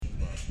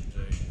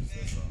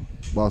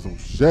Bought some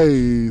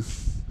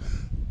J's.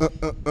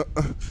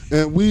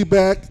 And we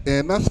back,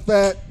 and that's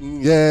fat.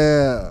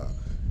 Yeah.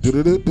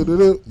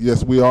 Do-do-do-do-do-do.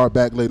 Yes, we are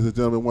back, ladies and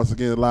gentlemen, once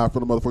again, live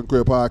from the Motherfucking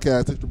Crib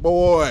Podcast. It's your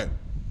boy,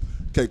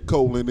 K.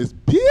 Cole in this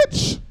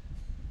bitch.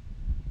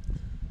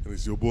 And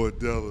it's your boy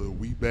Della.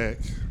 We back.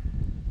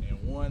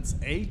 And once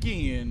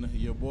again,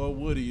 your boy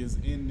Woody is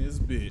in this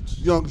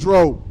bitch. Young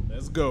Dro.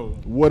 Let's go.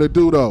 What it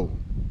do, though?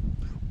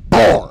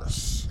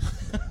 Bars.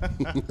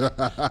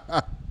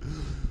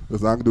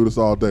 Listen, I can do this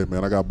all day,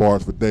 man. I got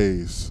bars for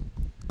days.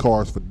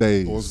 Cars for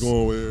days. What's going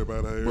on with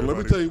everybody? But let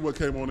me tell you what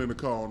came on in the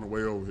car on the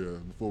way over here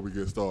before we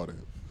get started.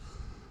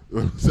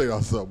 Let me tell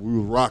y'all something. We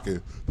was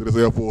rocking to this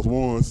Air Force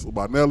Ones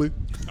by Nelly.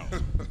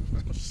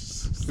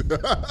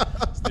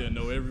 Still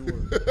know every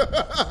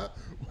word.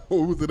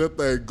 We was in that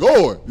thing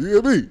going. You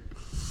hear me?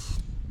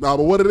 Nah,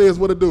 but what it is,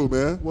 what it do,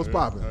 man? What's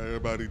popping? How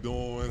everybody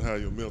doing? How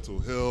your mental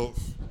health?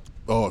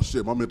 Oh,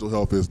 shit. My mental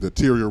health is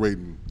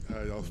deteriorating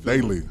How y'all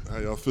feeling? daily. How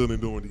y'all feeling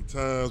during these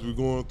times we're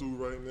going through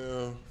right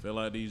now? Feel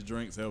like these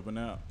drinks helping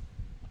out.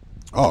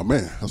 Oh,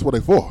 man. That's what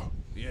they for.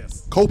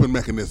 Yes. Coping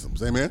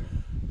mechanisms, amen?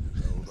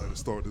 I would like to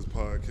start this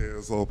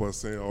podcast off by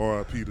saying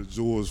R.I.P. to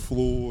George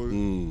Floyd,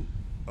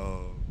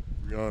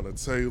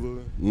 Breonna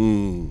Taylor,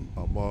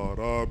 Ahmaud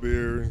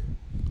Arbery,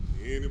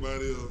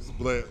 anybody else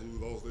black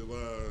who lost their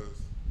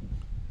lives.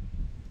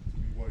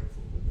 Be white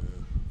folk,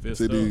 man. Fist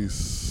See up.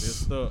 these-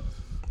 Fist up.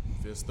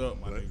 Fist up,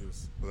 my Black,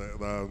 niggas. Black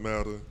Lives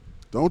Matter.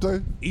 Don't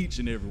they? Each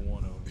and every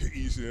one of them.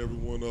 Each and every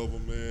one of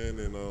them, man,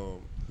 and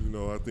you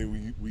know, I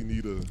think we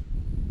need to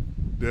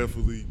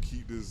definitely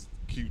keep this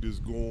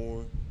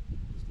going,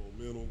 this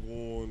momentum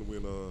going.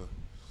 When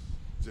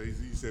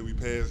Jay-Z said we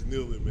passed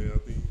kneeling, man, I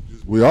think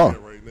just We are.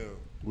 right now.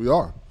 We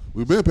are.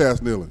 We've been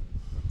past kneeling.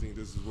 I think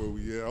this is where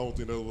we at. I don't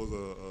think that was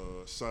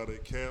a shot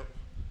at cap.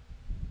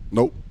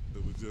 Nope.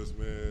 It was just,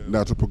 man,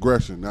 Natural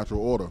progression,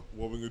 natural order.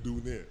 what we gonna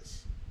do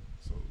next.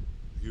 So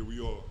here we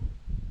are.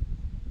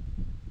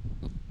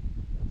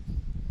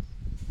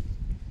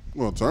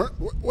 You want to turn?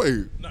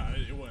 Wait. Nah,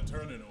 it wasn't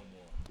turning no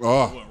more.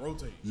 Ah. It wasn't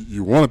rotating.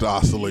 You wanted to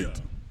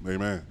oscillate.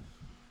 Amen.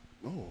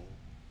 Oh. Okay.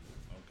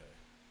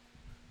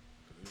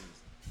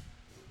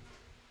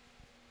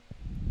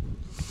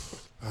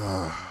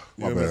 My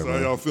Yeah, bad, man, so how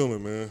man. y'all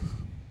feeling, man?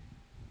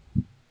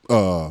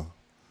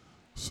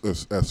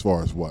 As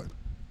far as what?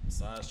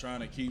 Besides trying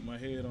to keep my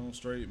head on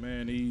straight,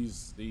 man,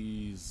 these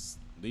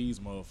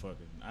motherfuckers.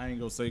 I ain't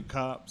gonna say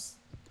cops.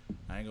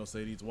 I ain't gonna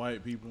say these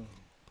white people.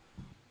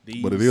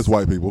 These, But it is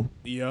white people,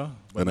 Yeah.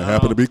 But and they not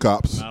happen to all- be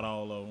cops. Not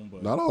all of them,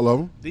 but Not all of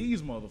them.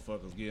 these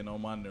motherfuckers getting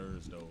on my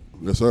nerves, though.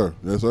 Yes, sir.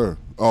 Yes, sir.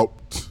 Oh,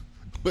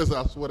 listen,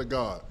 I swear to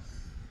God.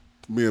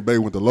 Me and Bay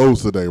went to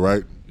Lowe's today,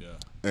 right? Yeah.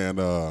 And,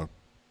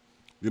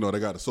 you know, they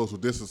got the social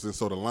distancing,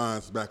 so the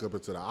lines back up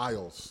into the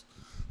aisles.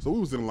 So we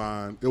was in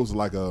line. It was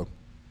like a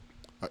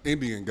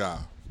Indian guy.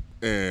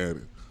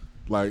 And,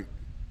 like,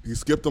 he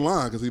skipped the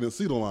line because he didn't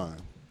see the line.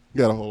 He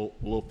got a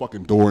little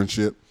fucking door and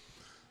shit.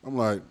 I'm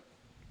like,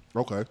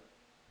 okay.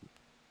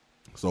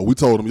 So we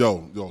told him,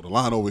 yo, the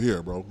line over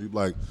here, bro. He's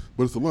like,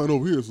 but it's the line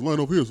over here, it's the line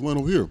over here, it's the line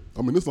over here.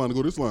 I mean, this line to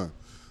go this line.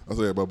 I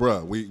said, but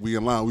bruh, we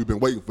in line, we've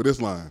been waiting for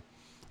this line.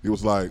 He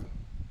was like,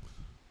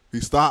 he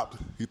stopped,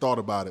 he thought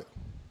about it.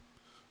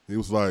 He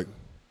was like,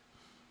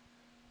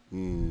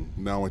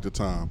 now ain't the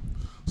time.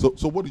 So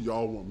what do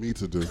y'all want me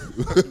to do?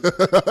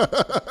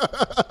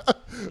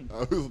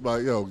 I was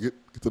like, yo, get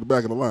to the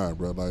back of the line,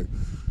 bro. Like,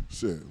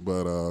 shit.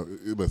 But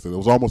listen, it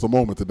was almost a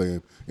moment today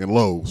in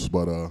Lowe's,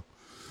 but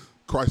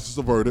crisis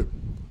averted.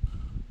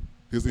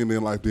 His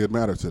Indian life did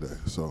matter today,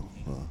 so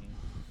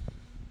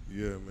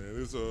Yeah, man,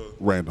 it's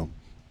random.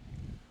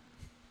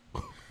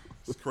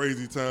 It's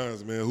crazy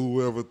times, man.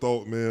 Whoever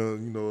thought,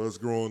 man, you know, us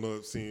growing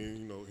up, seeing,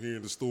 you know,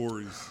 hearing the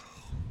stories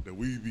that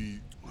we be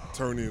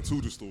turning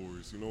into the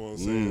stories. You know what I'm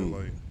saying?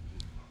 Like,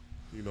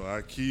 you know,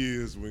 our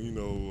kids, when, you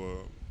know,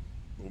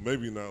 well,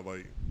 maybe not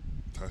like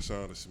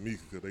Tyshawn and Shamika,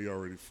 because they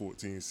already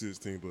 14,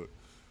 16, but,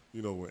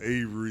 you know, when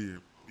Avery,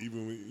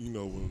 even when, you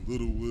know, when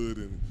Littlewood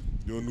and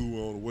Your New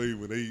on the way,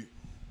 when they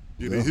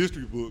get a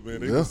history book,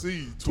 man, they can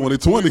see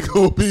 2020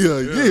 gonna be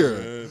a year.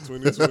 Man,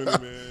 2020, man.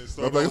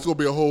 I think it's gonna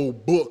be a whole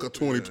book of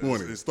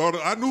 2020. It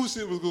started. I knew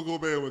shit was gonna go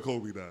bad when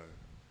Kobe died.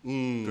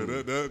 'Cause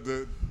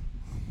that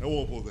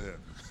wasn't supposed to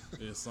happen.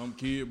 There's some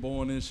kid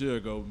born this year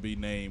gonna be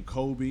named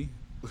Kobe.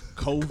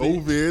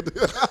 COVID.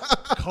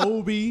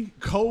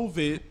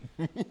 COVID.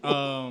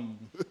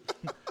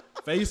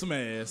 Face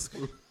mask.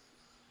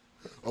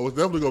 Oh, it's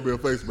definitely gonna be a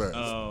face mask.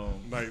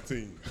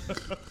 19.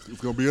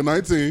 It's gonna be a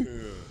 19.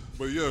 Yeah.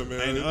 But yeah,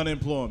 man. And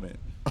unemployment.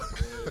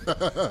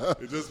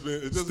 It just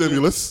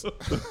Stimulus.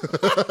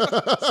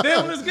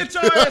 Stimulus, get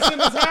your ass in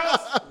this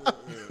house.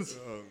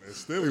 And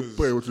stimulus.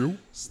 Play with you.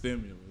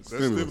 Stimulus.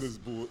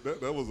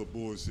 That was a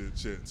bullshit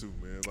check too,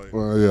 man. Like,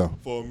 Well, yeah.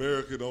 for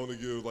America to only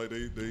give like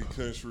they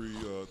country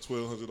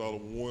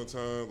 $1,200 one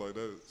time, like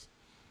that's.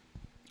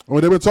 I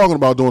mean, they've been talking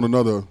about doing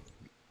another.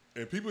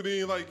 And people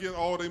didn't like get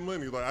all their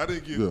money. Like I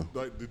didn't get Yeah.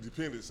 like the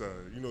dependent side.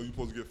 You know, you're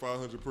supposed to get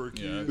 $500 per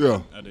kid.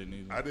 Yeah. I didn't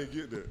either. I didn't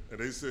get that, and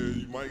they said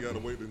you might gotta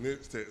wait the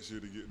next tax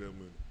year to get that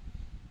money.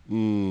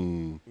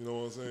 Mm, You know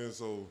what I'm saying?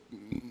 So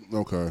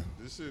okay.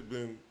 this shit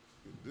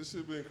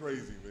been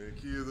crazy, man.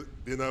 Kids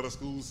been out of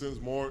school since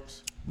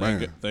March.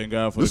 Man. Thank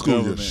God for This the school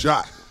government. get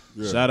shot.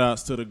 Yeah. Shout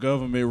outs to the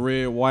government,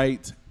 red,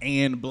 white,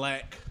 and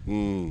black.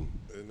 Mm.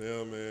 And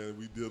now, man,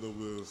 we dealing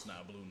with It's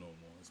not blue no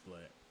more. It's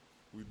black.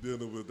 we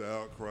dealing with the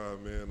outcry,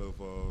 man,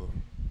 of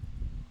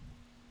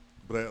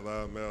Black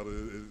Lives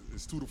Matter.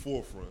 It's to the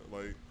forefront.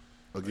 Like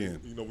Again.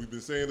 you know, we've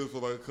been saying this for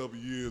like a couple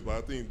of years, but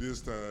I think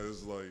this time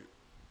it's like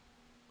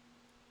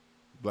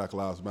Black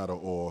Lives Matter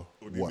or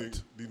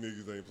what? These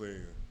niggas ain't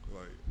playing.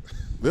 Like,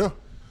 Yeah.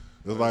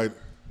 It's like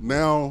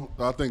now,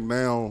 I think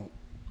now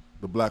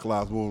the Black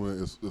Lives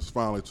Movement is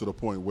finally to the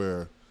point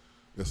where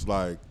it's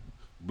like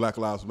Black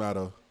Lives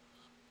Matter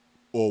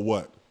or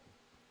what?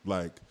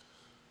 Like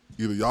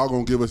either y'all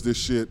gonna give us this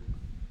shit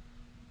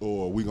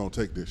or we gonna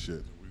take this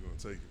shit. we're gonna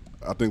take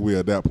it. I think we're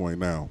at that point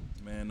now.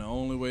 Man, the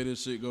only way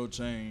this shit go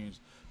change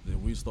is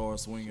we start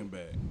swinging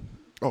back.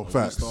 Oh, Or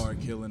facts. We start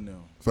killing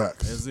them.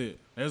 Facts. That's it.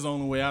 That's the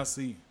only way I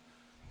see.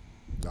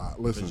 Nah,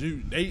 listen. Cause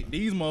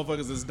these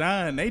motherfuckers is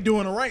dying. They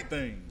doing the right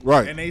thing.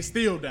 Right. And they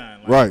still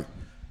dying. Like, Right.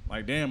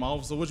 Like, damn,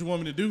 officer, what you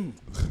want me to do?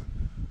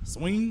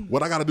 Swing?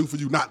 What I gotta do for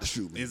you not to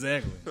shoot me?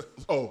 Exactly.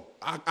 Oh,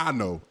 I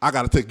know. I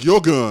gotta take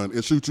your gun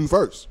and shoot you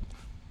first.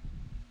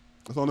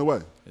 That's the only way.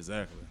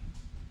 Exactly.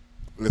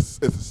 It's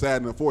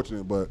sad and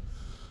unfortunate, but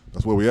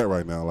that's where we at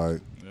right now.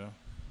 Like, Yeah.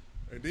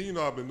 And then, you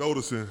know, I've been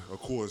noticing, of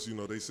course, you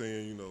know, they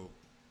saying, you know,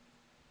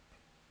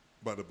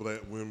 about the black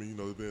women, you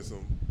know, there's been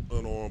some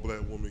unarmed black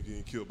women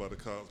getting killed by the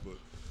cops, but,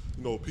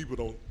 you know, people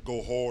don't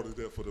go hard at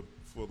that for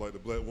like the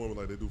black women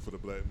like they do for the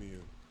black men.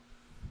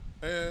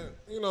 And,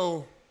 you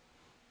know,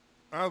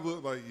 I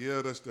look like,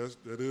 yeah,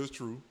 that is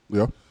true.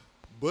 yeah,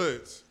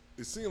 But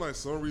it seemed like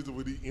some reason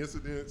with these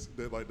incidents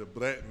that like the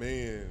black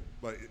man,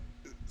 like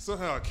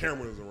somehow a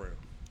camera is around.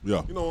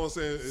 yeah. You know what I'm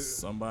saying?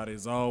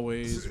 Somebody's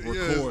always Yeah,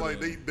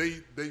 recording. it's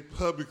like they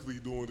publicly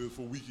doing this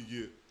for we could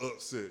get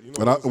upset. You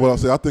know And what I'm I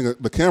saying?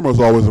 think the camera's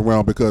always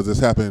around because it's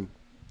happened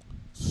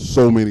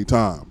so many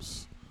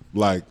times.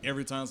 Like,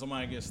 Every time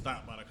somebody gets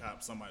stopped by the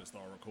cops, somebody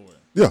start recording.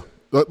 yeah,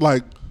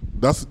 like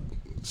that's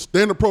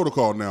standard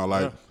protocol now.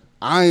 Like, Yeah.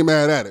 I ain't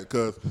mad at it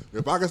because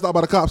if I get stopped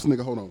by the cops,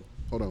 nigga, hold on,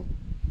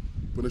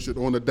 put this shit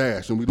on the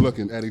dash and we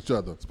looking at each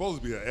other.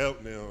 Supposed to be an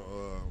app now.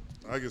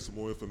 I get some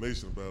more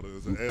information about it.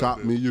 It's an app Cop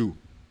that, me, you.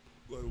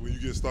 like, when you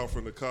get stopped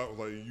from the cop,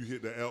 like you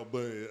hit the out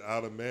button, it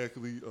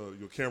automatically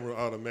your camera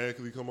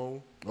automatically come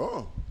on,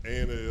 Oh,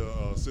 and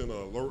it send an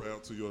alert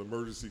out to your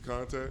emergency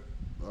contact.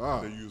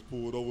 Ah. That you was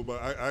pulled over.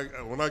 But I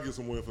when I get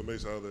some more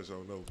information, I'll let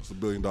y'all know. it's $1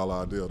 billion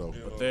idea though.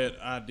 But that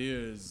idea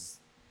is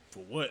for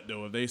what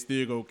though? If they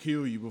still go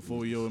kill you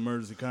before your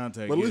emergency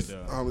contact But at gets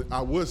least there.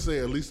 I would say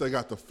at least they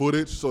got the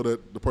footage so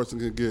that the person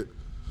can get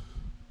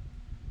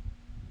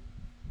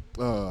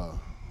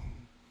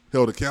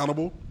held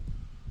accountable.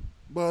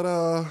 But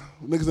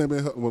niggas ain't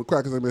been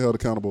crackers ain't been held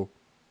accountable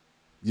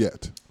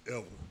yet.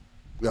 Ever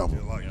Yeah,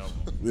 in life.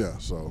 yeah.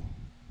 So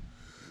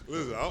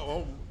Listen,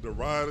 I'm the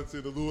rider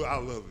to the lure. I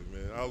love it,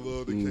 man. I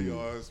love the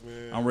chaos,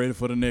 man. I'm ready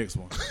for the next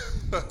one.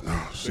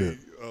 shit.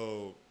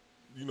 They,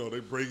 you know, they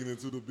breaking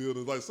into the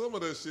buildings. Like some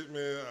of that shit,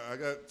 man. I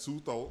got two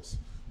thoughts.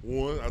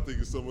 One, I think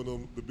it's some of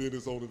them, the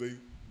business owners, they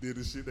did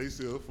this shit they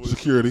sell for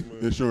Security, insurance,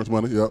 man. insurance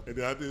money. Yep. And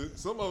then I did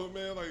some of it,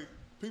 man. Like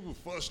people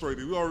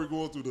frustrated. We already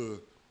going through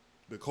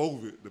the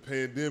COVID, the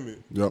pandemic.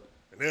 Yep.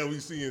 And now we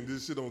seeing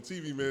this shit on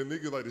TV, man.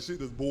 Niggas like the shit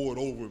just boiled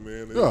over,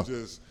 man. And Yeah. it's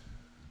just,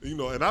 you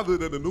know, and I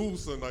looked at the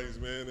news some nights,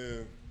 man,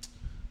 and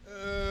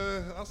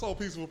I saw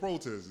peaceful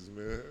protesters,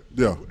 man.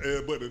 Yeah.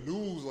 But the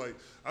news, like,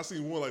 I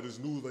seen one, like, this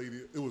news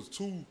lady, it was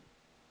two,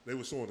 they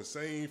were showing the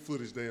same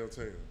footage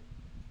downtown,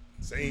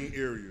 same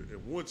area.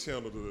 And one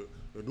channel,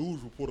 the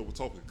news reporter was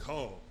talking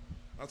calm.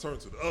 I turned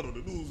to the other, the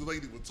news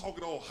lady was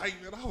talking all hype,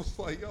 and I was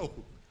like, yo,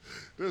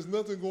 there's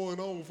nothing going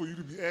on for you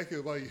to be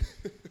acting like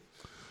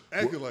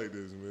like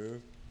this,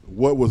 man.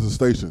 What was the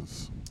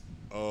stations?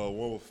 One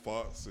was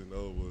Fox and the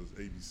other was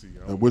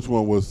ABC. And which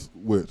one was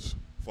which?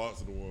 Fox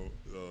is the one,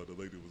 the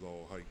lady was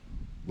all hype.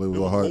 They was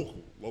It all was hype.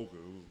 local.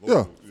 It was Yeah.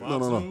 local.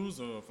 Fox No. News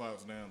or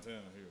Fox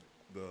downtown here?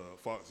 The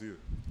Fox here.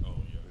 Oh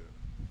yeah.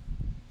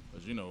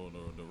 Cause you know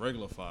the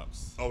regular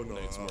Fox. Oh no,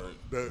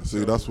 network,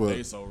 See, that's what.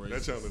 they so racist.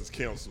 that channel is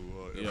canceled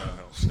in my Yeah,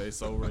 house. they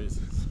so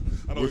racist.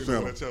 I don't Which even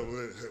know channel? what that channel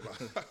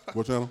is.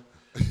 What channel?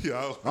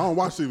 Yeah, I don't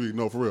watch TV.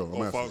 No, for real.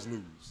 I'm on asking. Fox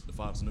News. The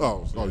Fox News.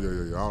 Oh,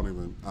 yeah. I don't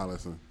even. I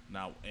listen.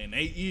 Now, in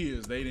 8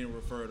 years, they didn't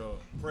refer to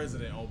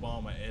President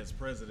Obama as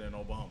President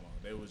Obama.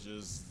 They was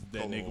just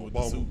that Oh, nigga with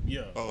Obama. the suit.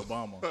 Yeah, Oh,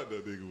 Obama. that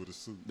nigga with the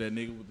suit. That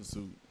nigga with the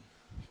suit.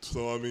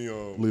 So I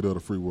mean, Leader of the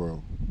free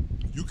world.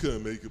 you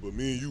couldn't make it, but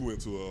me and you went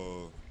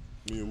to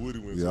me and Woody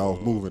went Yeah, to I was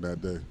moving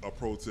that day. a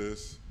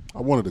protest. I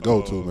wanted to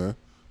go to, man.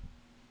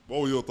 What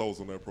were your thoughts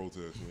on that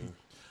protest, man?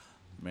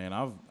 Man,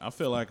 I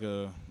feel like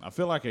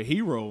a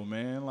hero,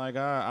 man. Like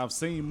I've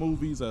seen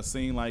movies, I've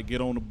seen like Get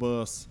on the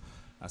Bus,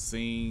 I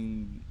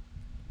seen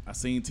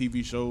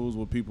TV shows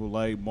where people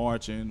like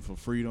marching for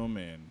freedom,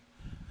 and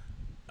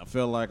I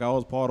felt like I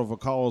was part of a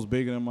cause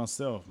bigger than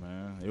myself,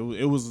 man.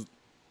 It was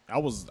I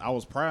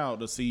was proud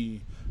to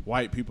see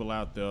white people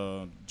out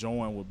there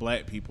join with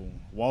black people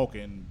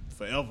walking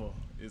forever.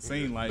 It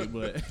seemed like,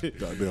 but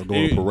Goddamn,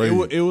 doing a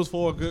parade. it was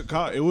for a good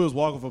cause. It was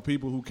walking for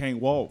people who can't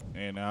walk,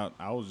 and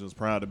I was just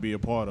proud to be a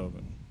part of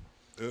it.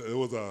 It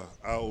was a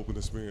eye-opening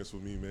experience for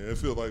me, man. It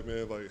felt like,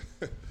 man, like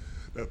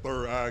that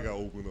third eye got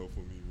opened up for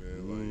me,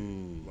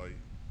 man. Like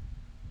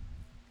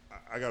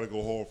I got to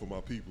go hard for my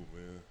people,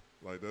 man.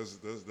 Like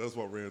that's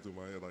what ran through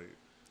my head. Like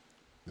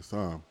it's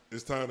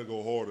time to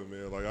go harder,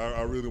 man. Like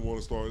I really want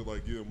to start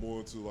like getting more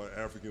into like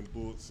African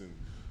books and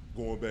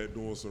going back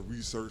doing some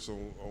research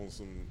on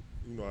some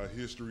our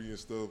history and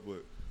stuff.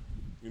 But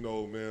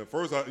man,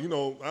 first I'm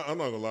not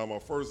gonna lie, my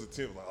first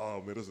attempt like,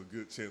 oh man, that's a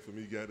good chance for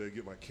me to get out there,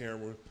 get my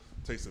camera,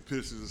 take some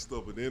pictures and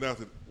stuff. But then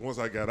once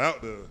I got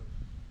out there,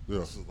 I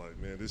was just like,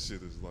 man, this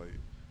shit is like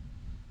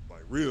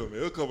real,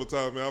 man. A couple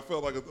times, man, I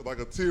felt like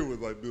a tear was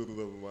like building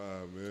up in my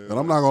eye, man. And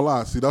I'm not gonna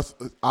lie, see,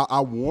 I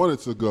wanted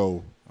to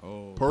go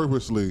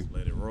purposely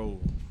Let it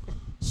roll.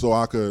 so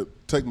I could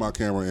take my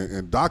camera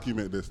and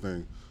document this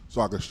thing,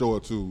 so I could show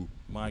it to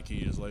My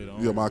kids later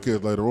on. my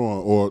kids later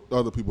on or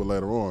other people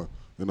later on.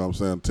 You know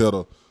what I'm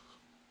saying?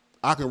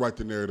 I can write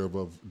the narrative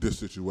of this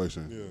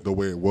situation the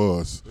way it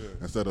was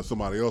instead of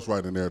somebody else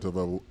writing the narrative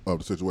of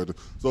the situation.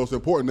 So it's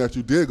important that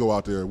you did go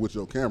out there with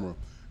your camera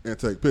and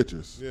take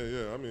pictures.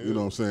 Yeah. I mean, you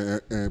know what I'm saying?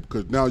 And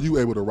because now you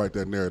able to write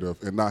that narrative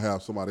and not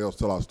have somebody else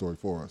tell our story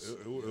for us.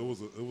 It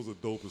was a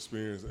dope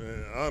experience.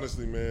 And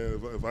honestly, man,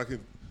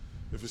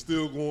 if it's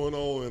still going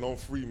on and I'm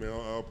free, man,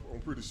 I'm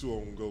pretty sure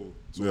I'm gonna go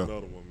to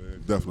another one,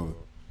 man. Definitely.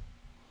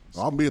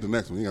 I'll be at the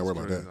next one. You ain't gotta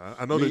worry about that.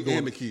 I know Me they're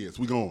and the kids.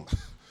 We going.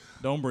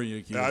 Don't bring your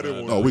kids. I didn't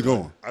out want. there. We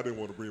going. I didn't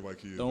want to bring my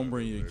kids. Don't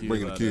bring your kids.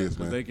 Bring the out kids,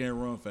 there, man. They can't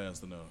run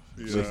fast enough.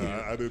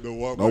 Yeah, I didn't know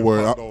what. Don't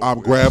worry. I'm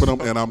grabbing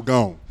them and I'm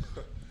gone.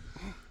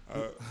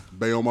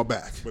 Bay on my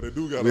back. But they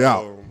do got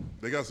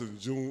they got some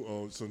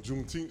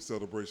Juneteenth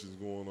celebrations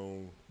going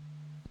on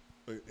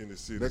in the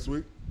city Next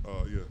week?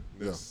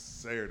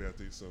 Next Saturday I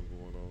think something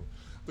going on.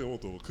 I think I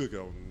want to throw a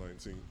cookout on the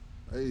 19th.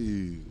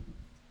 Hey.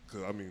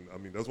 Cause I mean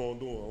that's what I'm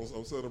doing.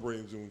 I'm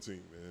celebrating Juneteenth,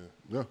 man.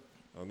 Yeah.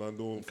 I'm not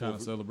doing What kind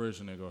of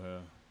celebration they gonna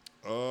have?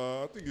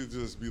 I think it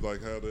just be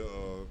like how the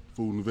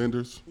Food and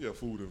vendors. yeah,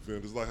 food and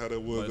vendors, like how that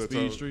was Like that Speed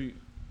time. Street?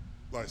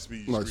 Like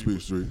Speed Like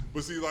Street. Speed Street.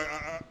 But see, like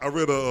I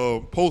read a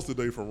post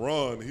today from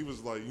Ron. He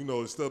was like,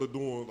 instead of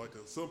doing like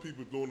some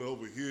people doing it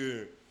over here,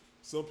 and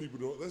some people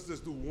doing, let's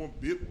just do one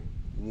big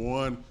one.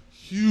 One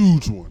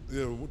huge one.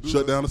 Yeah, we'll do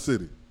Shut that. down the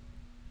city.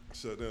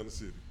 Shut down the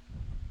city.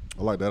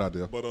 I like that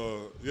idea. But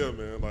yeah,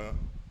 man. Like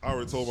I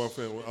already told my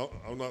family,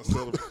 I'm not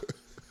celebrating.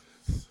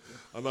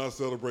 I'm not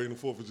celebrating the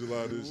 4th of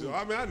July this year.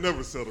 I mean, I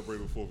never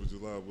celebrated the 4th of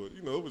July, but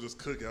it was just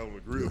cooking out on the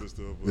grill and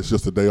stuff. But It's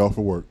just a day off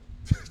of work.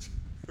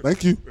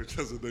 Thank you. it's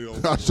just a day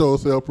off. I sure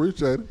as hell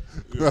appreciate it.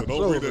 Yeah, I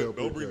sure as hell don't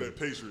bring appreciate that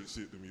Patriot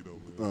shit to me though,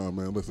 it. man. Oh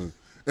man, listen.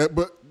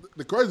 But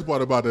the crazy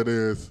part about that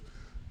is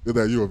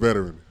that you're a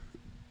veteran.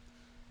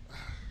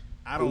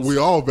 I don't. We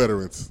all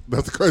veterans.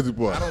 That's the crazy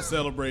part. I don't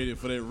celebrate it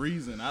for that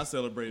reason. I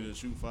celebrated to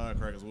shoot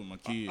firecrackers with my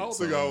kids. I don't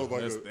think I was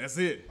like that's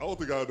it. I don't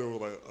think I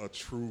was like a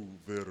true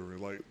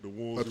veteran, like the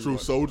ones. A who, true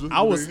like, soldier.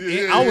 I was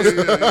Yeah,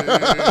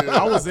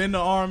 I was in the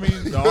army.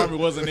 The army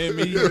wasn't in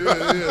me. Yeah.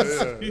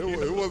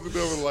 It wasn't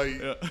never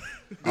like.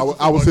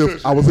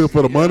 I was here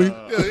for the money.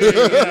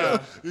 Yeah.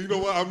 You know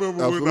what? I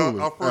remember when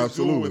Absolutely. I first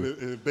joined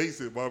Absolutely. in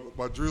basic,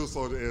 my drill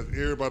sergeant asked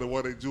everybody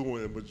why they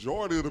joined, and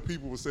majority of the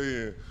people were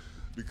saying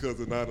because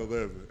of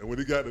 9/11. And when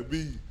it got to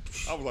me,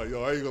 I was like,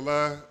 yo, I ain't gonna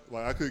lie,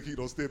 like I couldn't keep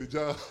no steady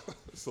job.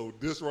 So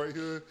this right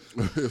here,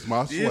 It's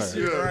my This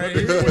swag. shit right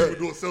when here. you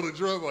doing selling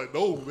drugs, like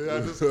no man, I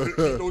just couldn't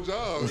keep no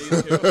job. These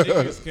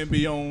niggas can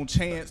be on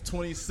chance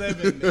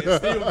 27 and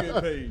still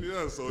get paid.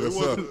 Yeah, so Yes, it sir.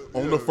 wasn't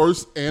On the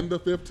 1st and the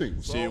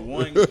 15th. Shit,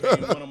 one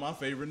became one of my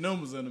favorite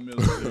numbers in the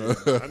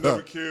military. I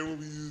never cared when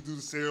we used to do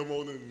the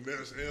ceremony and the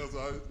national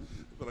anthem.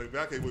 But like,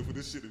 man, I can't wait for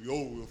this shit to be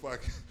over. If I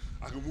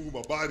can move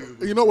my body.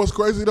 You know what's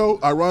crazy though?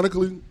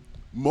 Ironically,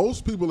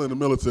 most people in the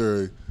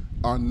military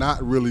are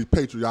not really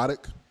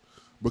patriotic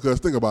because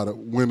think about it.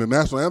 When the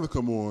national anthem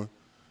come on,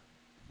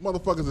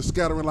 motherfuckers are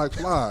scattering like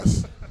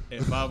flies.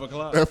 At 5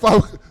 o'clock. At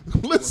 5,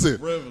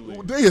 listen,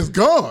 Reveille. they is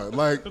gone.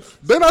 Like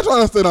they're not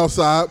trying to stand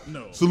outside,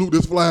 No. salute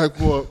this flag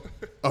for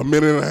a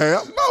minute and a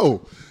half.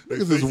 No,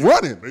 niggas is fake it.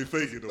 running. They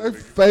fake it though. They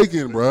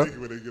faking, They bruh. fake it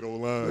when they get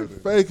online.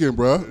 Faking,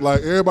 bruh.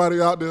 Like everybody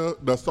out there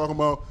that's talking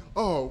about,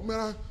 oh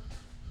man,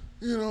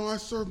 I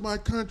served my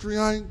country.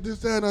 I ain't this,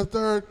 that, and a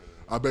third.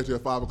 I bet you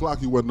at 5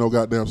 o'clock you wasn't no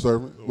goddamn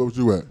servant. Where was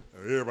you at?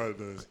 Everybody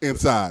does.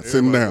 Inside,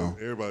 sitting down.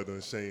 Everybody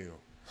done shame.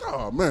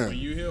 Oh When man,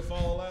 you hear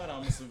fall out,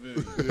 I'm a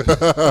civilian.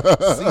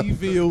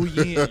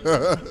 Civilian.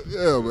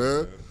 yeah,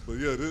 man. But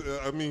yeah,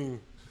 I mean,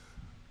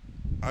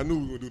 I knew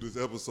we were gonna do this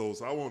episode,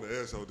 so I wanted to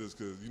ask y'all this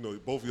because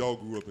both of y'all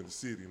grew up in the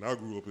city, and I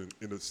grew up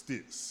in the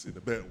sticks, in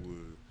the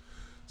backwood.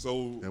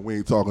 So And we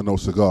ain't talking no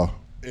cigar.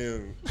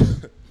 and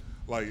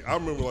like I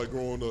remember like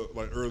growing up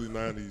like early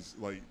 '90s,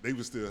 like they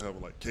were still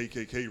having like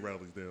KKK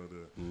rallies down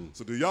there.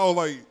 So do y'all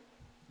like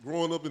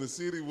growing up in the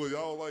city? Were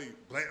y'all like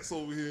blacks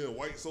over here and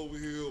whites over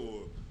here,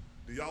 or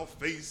do y'all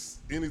face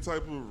any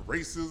type of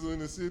racism in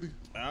the city?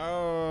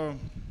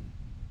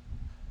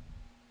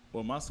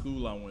 Well, my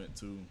school I went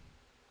to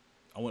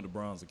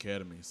Bronze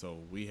Academy, so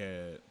we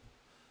had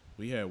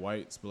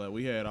whites, black,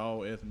 we had all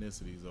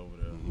ethnicities over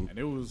there, and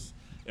it was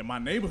in my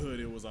neighborhood.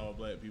 It was all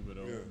black people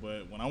though,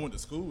 but when I went to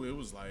school, it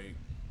was like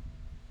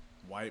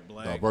white,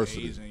 black,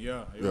 diversity. Asian.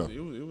 Yeah,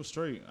 it was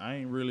straight. I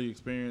ain't really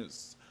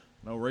experienced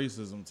no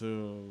racism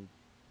till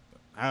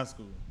high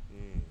school.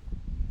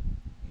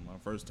 My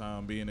first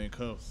time being in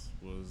cuffs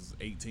was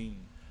 18,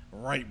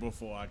 right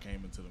before I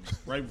came into them,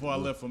 right before I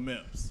left for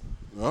MEPS.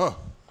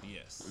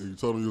 Yes. You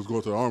told them you was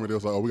going to the Army. They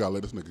was like, oh, we got to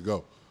let this nigga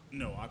go.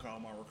 No, I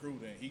called my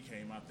recruiter and he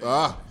came out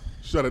there.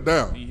 Shut it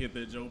down. He hit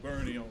that Joe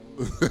Bernie on.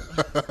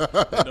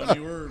 Don't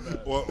even worry about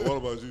it. What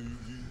about you?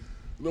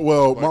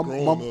 Well, Like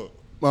growing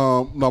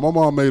up. my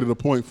mom made it a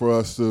point for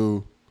us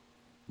to,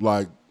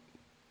 like,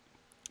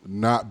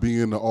 not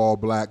be in the all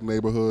black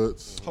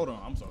neighborhoods. Hold on,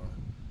 I'm sorry.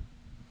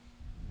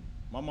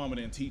 My mama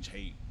didn't teach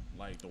hate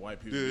like the white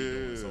people be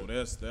doing, so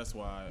that's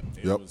why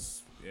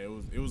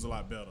it was a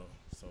lot better.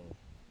 So,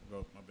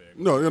 my bad.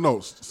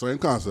 No, same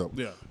concept.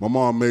 Yeah. My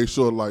mom made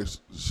sure, like,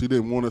 she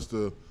didn't want us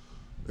to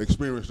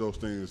experience those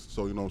things.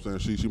 So, you know what I'm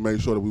saying? She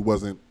made sure that we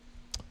wasn't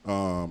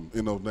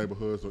in those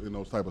neighborhoods or in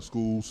those type of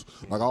schools.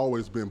 Like, I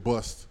always been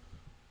bused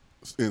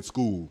in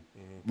school,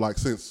 like,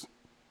 since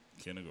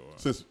kindergarten.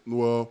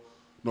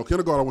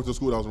 Kindergarten I went to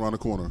school that was around the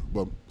corner.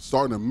 But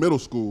starting in middle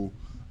school,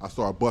 I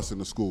started busing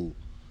to school.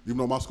 Even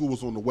though my school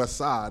was on the west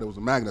side, it was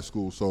a magnet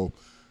school. So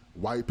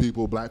white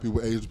people, black people,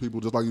 Asian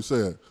people, just like you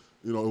said,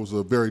 you know, it was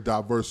a very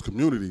diverse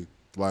community.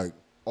 Like,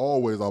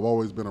 I've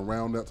always been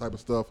around that type of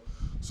stuff.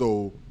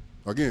 So,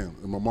 again,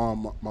 and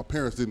my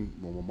parents didn't,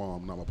 well, my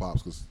mom, not my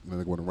pops, because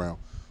they wasn't around.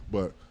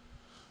 But,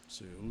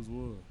 shit, who's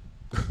what?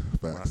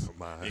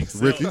 facts.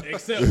 Ricky.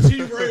 Except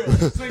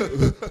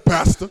G-Rail.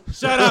 Pastor.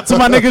 Shout out to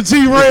my nigga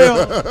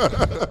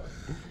G-Rail.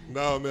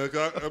 Nah, man.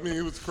 I mean,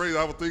 it was crazy.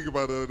 I was thinking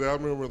about it the other day. I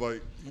remember,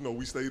 like, you know,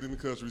 we stayed in the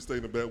country, we stayed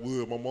in the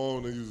backwoods. My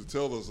mom, they used to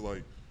tell us,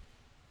 like,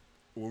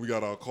 when we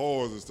got our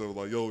cars and stuff,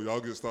 like, yo,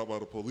 y'all get stopped by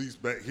the police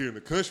back here in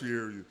the country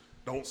area,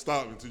 don't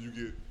stop until you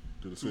get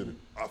to the city,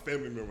 our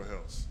family member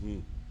house.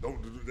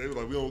 They were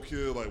like, we don't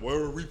care, like,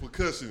 whatever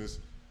repercussions,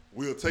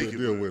 we'll take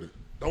deal with it.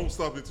 Don't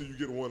stop until you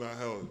get to one of our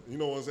house. You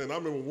know what I'm saying? I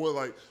remember one,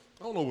 like,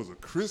 I don't know if it was a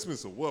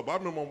Christmas or what, but I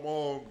remember my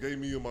mom gave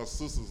me and my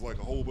sisters, like,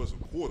 a whole bunch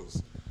of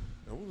quarters.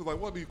 And we was like,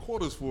 what are these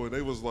quarters for? And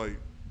they was like,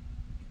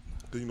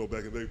 you know,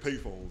 back in the day,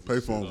 payphones.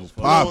 Payphones was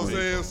You know what I'm popping.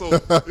 saying? So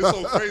it's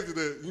so crazy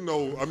that, you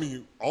know, I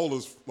mean, all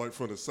us like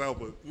from the South,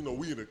 but, you know,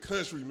 we in the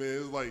country, man.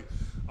 It's like,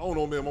 I don't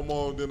know, man, my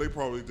mom, then they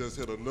probably just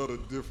had another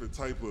different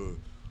type of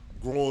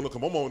growing up.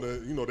 Cause my mom,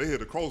 you know, they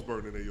had the cross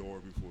burn in their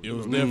yard before. It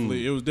was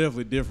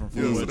definitely different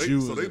from what you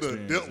was So they done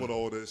experiencing. dealt with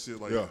all that shit.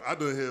 Like, I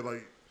done had,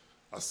 like,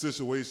 a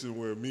situation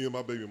where me and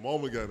my baby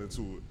mama got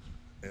into it.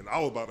 And I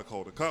was about to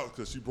call the cops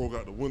because she broke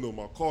out the window of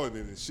my car and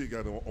then shit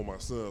got on my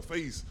son's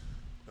face.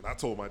 And I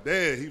told my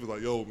dad, he was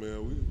like, yo,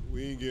 man,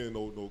 we ain't getting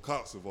no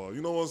cops involved.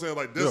 You know what I'm saying?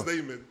 Like, that's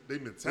they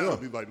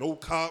mentality. Like, no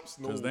cops,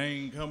 no. Because they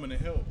ain't coming to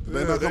help.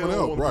 They're not coming to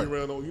help, right. Be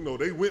around, you know,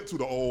 they went to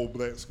the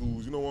all-black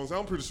schools. You know what I'm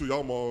saying? I'm pretty sure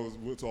y'all moms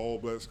went to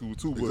all-black school,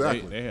 too. But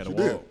Exactly. They had a She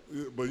wall.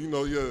 did. But, you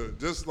know,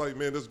 just like,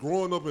 man, just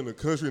growing up in the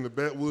country, in the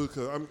backwoods,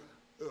 because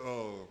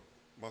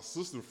my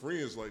sister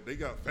friends, like, they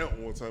got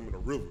found one time in a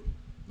river.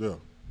 Yeah.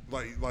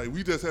 Like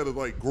we just had to,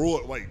 like, grow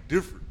up, like,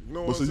 different. You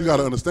know what I'm saying? You got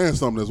to understand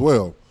something as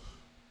well.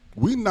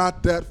 We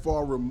not that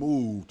far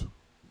removed,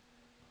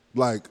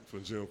 like,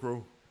 From Jim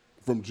Crow?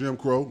 from Jim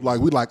Crow. Like,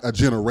 we like a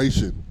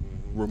generation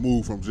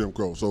removed from Jim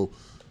Crow. So,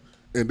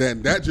 and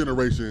then that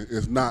generation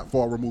is not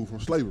far removed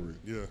from slavery.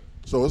 Yeah.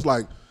 So it's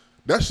like,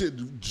 that shit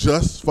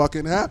just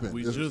fucking happened.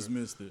 We just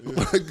missed it.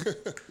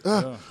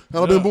 Like,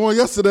 I've been born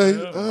yesterday.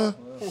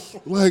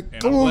 Like,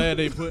 And come I'm on. glad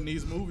they putting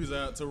these movies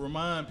out to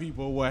remind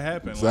people what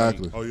happened.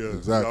 Exactly. Like, Oh, yeah.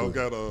 Exactly. Y'all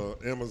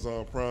got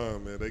Amazon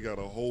Prime, man. They got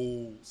a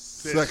whole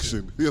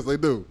Section. Yes, they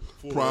do.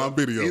 full Prime of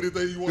Video.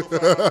 Anything you want to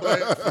find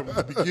black from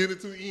the beginning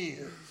to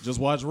end. just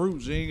watch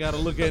Roots. You ain't got to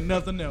look at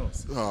nothing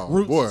else. Oh,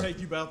 Roots boy. will take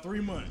you about 3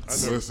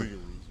 months. I never Listen. seen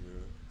Roots,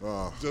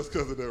 man. Just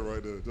because of that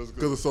right there. Just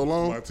Because it's so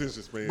long? My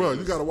attention span. Bro,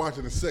 you got to watch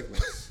it in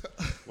segments.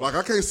 Like,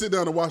 I can't sit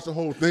down and watch the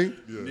whole thing.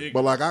 Yeah.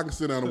 But, like, I can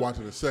sit down and watch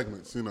it in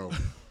segments, you know.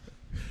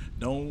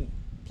 Don't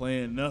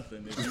plan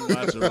nothing if you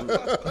watch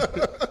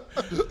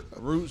Roots.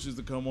 Roots used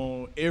to come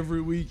on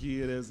every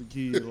weekend as a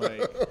kid.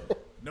 Like,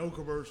 no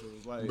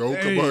commercials. Like, No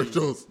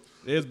commercials.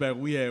 It's back.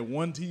 We had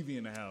one TV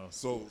in the house.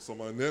 So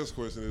my next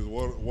question is,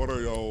 what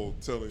are y'all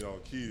telling y'all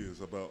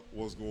kids about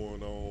what's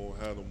going on,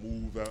 how to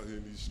move out here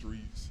in these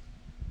streets?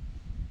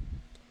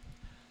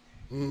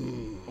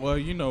 Well,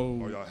 you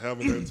know, Are y'all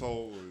having that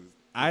talk? Or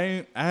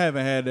I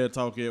haven't had that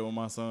talk yet with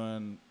my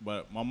son,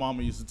 but my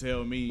mama used to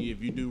tell me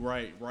if you do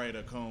right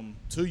will come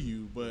to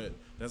you, but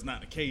that's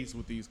not the case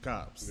with these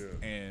cops.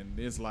 Yeah. And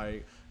it's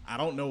like, I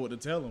don't know what to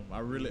tell them.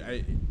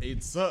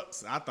 It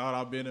sucks. I thought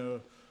I've been a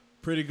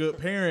pretty good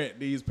parent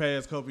these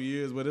past couple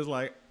years, but it's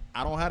like,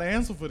 I don't have to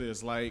answer for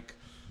this. Like,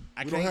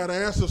 We don't have the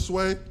answer,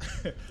 Sway.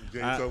 You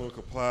can't tell them to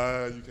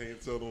comply. You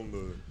can't tell them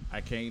to.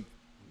 I can't.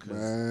 Because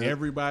Man.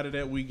 everybody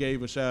that we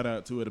gave a shout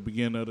out to at the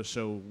beginning of the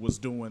show was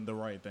doing the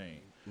right thing.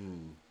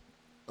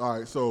 All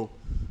right, so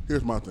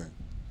here's my thing.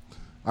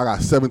 I got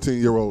a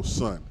 17-year-old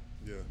son,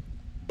 Yeah.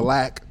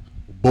 black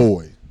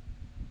boy.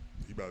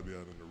 He about to be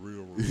out in the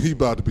real world. He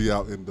about to be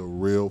out in the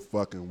real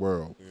fucking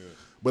world. Yeah.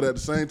 But at the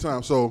same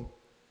time, so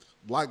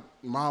like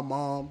my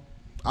mom,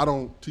 I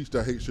don't teach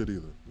that hate shit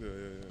either. Yeah.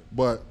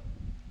 But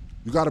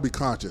you got to be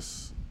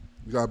conscious.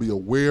 You got to be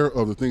aware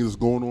of the things that's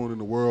going on in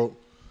the world,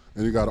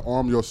 and you got to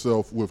arm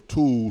yourself with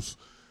tools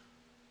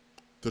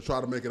to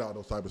try to make it out of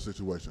those type of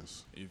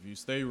situations. If you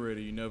stay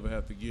ready, you never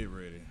have to get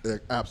ready. Yeah,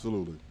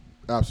 absolutely.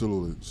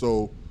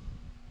 So,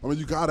 I mean,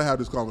 you got to have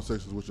these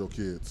conversations with your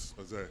kids.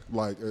 Exactly.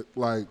 Like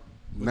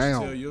What now.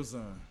 you tell your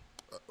son?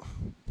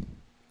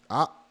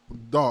 I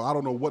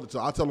don't know what to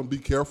tell. I tell them be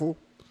careful,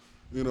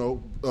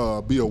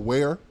 be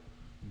aware.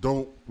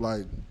 Don't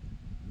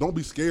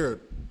be scared.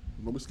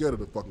 Don't be scared of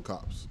the fucking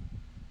cops.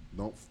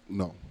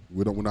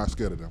 We're not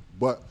scared of them.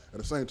 But at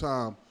the same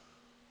time,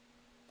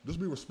 just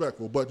be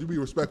respectful. But you be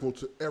respectful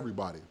to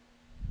everybody.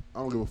 I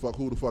don't give a fuck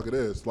who the fuck it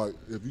is. Like,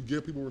 if you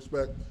give people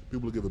respect,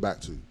 people will give it back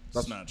to you.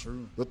 That's not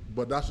true.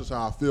 But that's just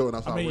how I feel, and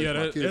that's how I raise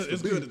my kids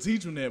it's to good be. to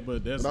teach them that,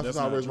 but that's And that's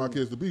how I not raise true. my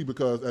kids to be,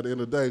 because at the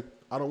end of the day,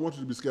 I don't want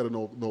you to be scared of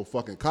no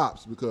fucking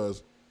cops,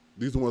 because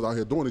these are the ones out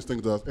here doing these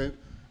things to us. And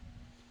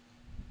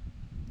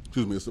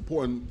it's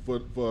important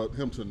for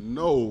him to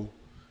know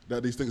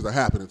that these things are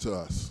happening to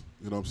us.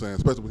 You know what I'm saying?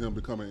 Especially with him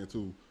becoming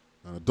into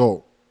an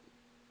adult.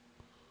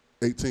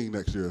 18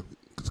 next year,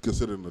 he's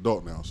considered an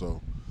adult now.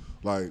 So,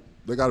 like,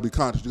 they got to be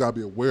conscious. You got to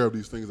be aware of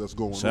these things that's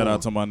going on. Shout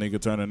out to my nigga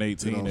turning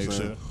 18 You know what I'm next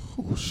saying? year.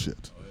 Oh,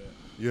 shit.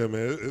 Yeah,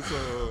 man.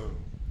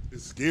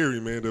 It's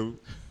scary, man.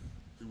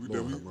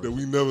 That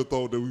we never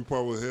thought that we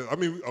probably had. I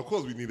mean, of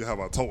course, we need to have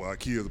our talk with our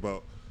kids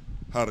about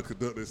how to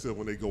conduct themselves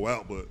when they go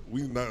out, but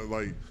we not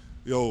like,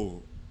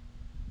 yo.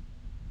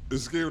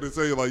 It's scary to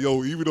say, like,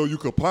 yo, even though you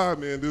comply,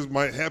 man, this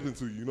might happen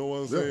to you. You know what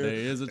I'm saying? There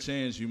is a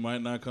chance you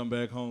might not come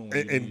back home.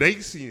 And they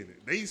seeing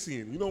it. They seeing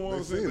it. You know what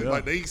I'm saying? seeing it.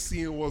 Like, they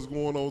seeing what's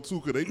going on, too,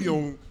 because they be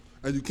on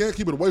And you can't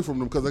keep it away from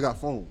them because they got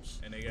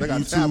phones. And they they got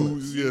YouTube,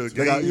 tablets. yeah,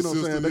 They got, you know what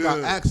I'm game saying? system, They got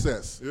yeah.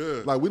 access.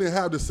 Yeah. Like, we didn't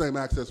have the same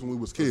access when we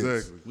was kids.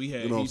 Exactly. we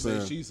had You know what he I'm say,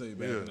 saying? she say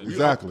back Yeah. in the day.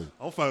 Exactly.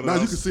 I'm finding Now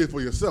out. you can see it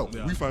for yourself.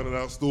 Yeah. We finding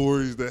out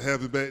stories that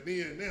happened back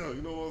then. Now,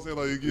 you know what I'm saying?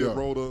 Like, it get Yeah.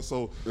 rolled up.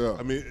 So, Yeah.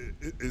 I mean,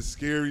 it's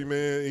scary,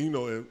 man. And,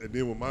 and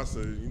then with my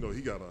son,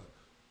 he got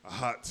a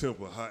hot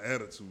temper, hot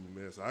attitude,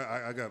 man. So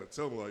I got to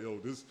tell him, like, yo,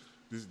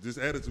 this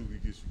attitude can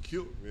get you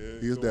killed, man.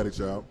 He is know daddy what I'm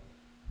saying? child.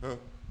 Huh?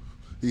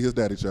 He is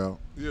daddy child.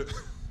 Yeah.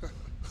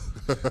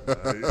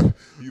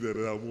 He let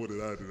it out more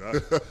than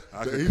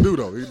I do. He do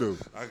though. He do.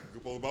 I can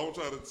compose, but I'm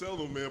trying to tell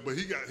him, man. But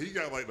he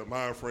got like the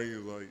mind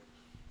frame, like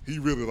he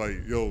really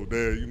like, yo,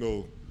 Dad,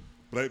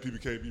 black people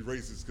can't be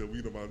racist because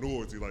we the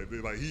minority.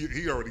 Like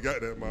he already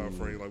got that mind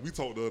frame. Like, we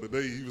talked the other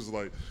day, he was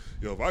like,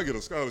 yo, if I get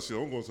a scholarship,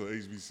 I'm going to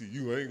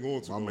HBCU. I ain't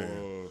going to My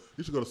man.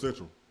 You should go to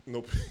Central.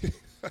 no.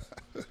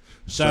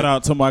 Shout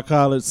out to my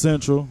college,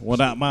 Central. Well,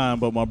 not mine,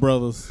 but my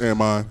brother's. And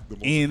mine. The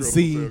most incredible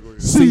fair, go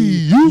ahead.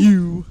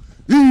 C-U.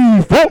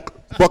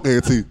 Fuck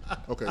AT. Okay,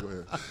 go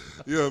ahead.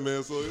 Yeah,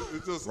 man. So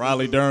it's just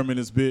Riley it's, Durham and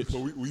his bitch. So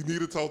we need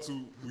to talk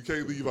to. We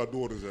can't leave our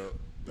daughters out. You know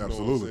what I'm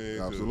Absolutely. saying?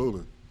 'Cause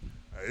Absolutely.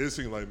 It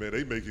seems like, man,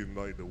 they making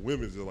like the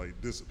women just like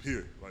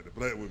disappear, like the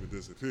black women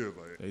disappear.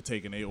 Like, They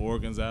taking their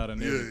organs out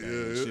and everything.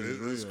 That shit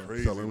is it's real.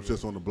 crazy. Selling them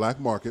shits on the black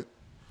market.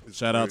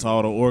 Shout out to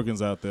all the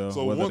organs out there,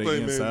 So whether one they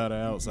thing, inside man,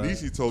 or outside.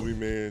 Niecy told me,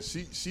 man,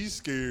 she's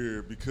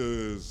scared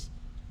because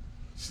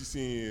she's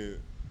seeing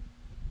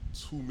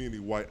too many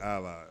white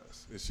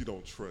allies and she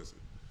don't trust it.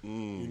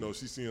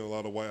 She's seeing a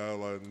lot of white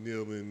allies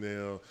kneeling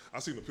now. I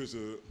seen a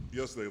picture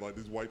yesterday, like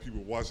these white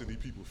people washing these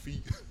people's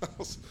feet.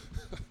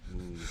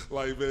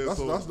 Like, man,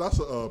 That's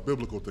a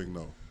biblical thing,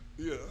 though.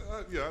 yeah,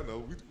 I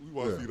know. We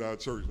wash Yeah. feet out of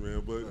church,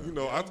 man. But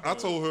I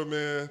told her,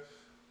 man,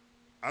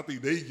 I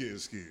think they getting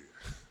scared.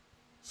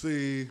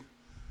 See,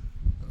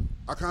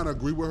 I kind of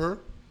agree with her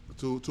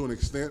to an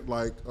extent.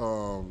 Like,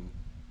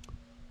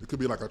 it could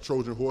be like a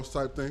Trojan horse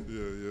type thing.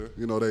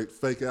 Yeah. They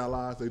fake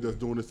allies. They just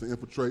doing this to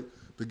infiltrate,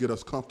 to get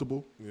us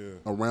comfortable Yeah.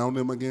 around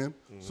them again,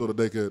 so that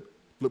they could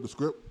flip the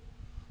script.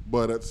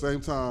 But at the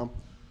same time,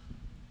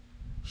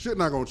 shit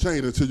not gonna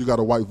change until you got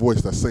a white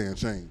voice that's saying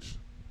change.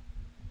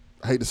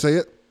 I hate to say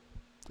it,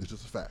 it's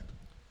just a fact.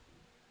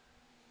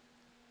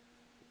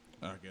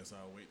 I guess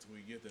I'll wait till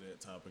we get to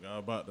that topic. I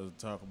was about to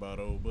talk about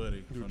old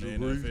buddy from the Drew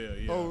Brees?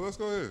 NFL. Yeah. Oh, let's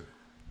go ahead.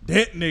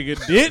 That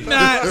nigga did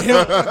not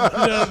help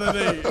the other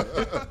day.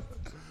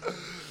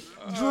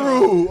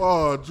 Drew,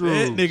 Drew.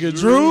 That nigga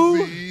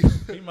Drew,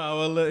 he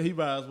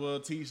might as well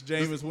teach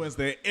Jameis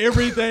Winston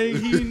everything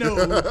he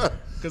knows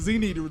because he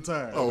need to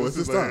retire. Oh, it's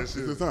This his is time. last It's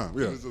year. his time.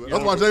 Yeah. This is-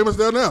 That's why Jameis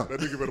there now. That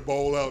nigga better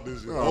ball out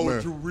this year. Oh,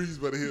 man. Drew Brees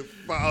better hit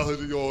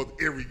 500 yards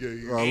every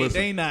game. Oh, Ain't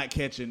listen. they not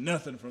catching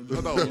nothing from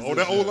Drew No, Brees on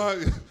this that year.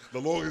 O-line, the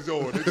longest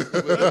yard. They just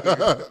let that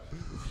nigga-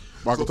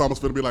 Michael Thomas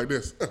finna be like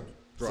this.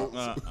 Drop.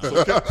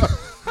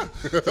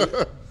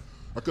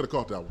 I could have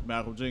caught that one.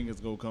 Malcolm Jenkins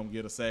go come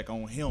get a sack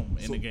on him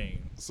in the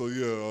game. So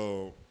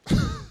yeah,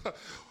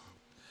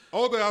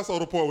 all day I saw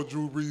the part where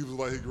Drew Brees was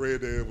like his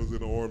granddad was in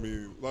the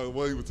army. Like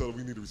what he was telling him,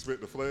 we need to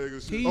respect the flag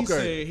and shit. He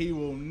said he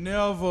will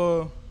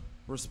never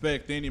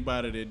respect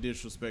anybody that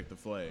disrespect the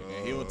flag.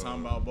 And he was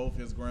talking about both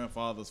his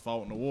grandfathers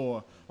fought in the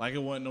war like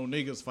it wasn't no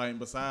niggas fighting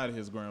beside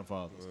his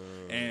grandfathers.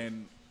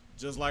 And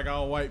just like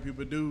all white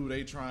people do,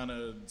 they trying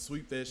to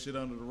sweep that shit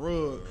under the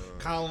rug.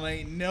 Colin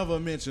ain't never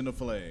mentioned the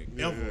flag.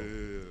 Ever.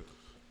 Yeah.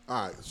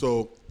 All right,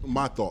 so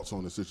my thoughts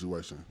on the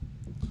situation.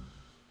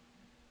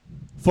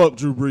 Fuck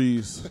Drew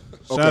Brees.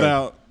 Shout Okay,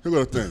 out Here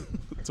go the thing.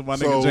 to my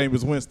So- nigga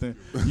Jameis Winston.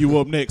 You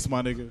up next,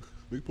 my nigga.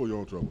 You pull your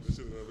own trouble. They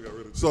should've never got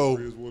rid of So-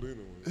 Drew Brees would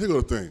anyway. Here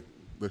go the thing.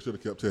 They should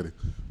have kept Teddy.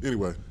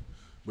 Anyway,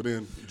 but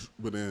then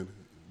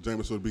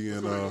Jameis would be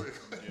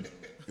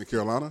in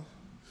Carolina.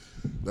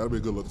 That'd be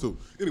a good look too.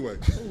 Anyway,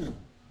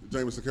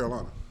 Jameis in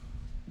Carolina.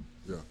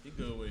 Yeah, He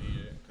good where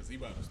he at, because he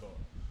about to start.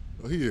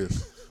 he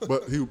is.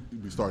 But he'll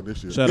be starting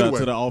this year. Shout out Anyway,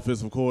 to the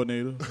offensive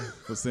coordinator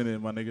for sending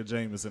my nigga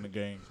Jameis in the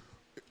game.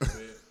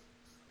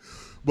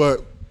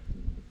 But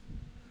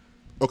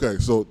okay,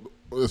 so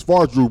as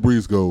far as Drew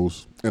Brees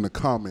goes, in the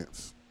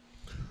comments,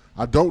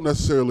 I don't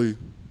necessarily.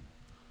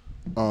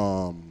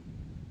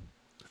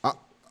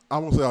 I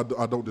won't say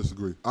I don't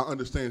disagree. I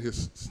understand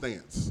his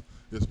stance,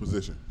 his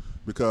position,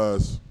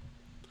 because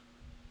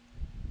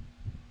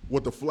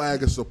what the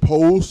flag is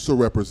supposed to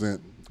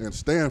represent and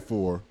stand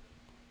for,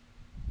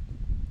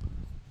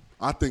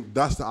 I think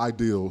that's the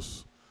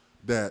ideals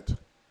that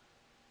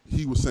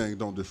he was saying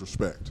don't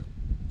disrespect.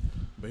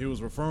 But he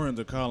was referring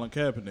to Colin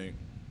Kaepernick,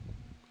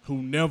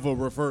 who never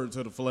referred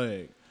to the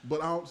flag.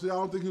 But I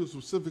don't think he was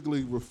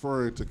specifically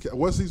referring to.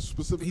 Was he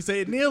specific? He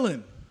said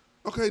kneeling,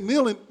 Okay,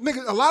 kneeling.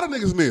 Nigga, a lot of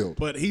niggas kneeled.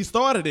 but he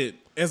started it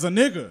as a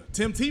nigga.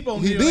 Tim Tebow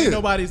He kneeled. did. Ain't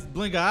nobody's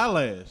blink an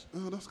eyelash.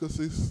 Oh, that's because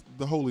he's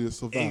the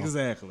holiest of thou.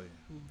 Exactly.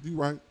 You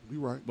right. You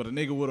right. But a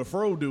nigga with a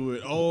fro do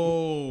it.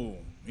 Oh,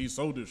 he's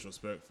so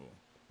disrespectful.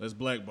 Let's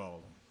blackball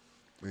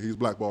him. And he's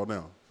blackballed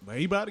now. But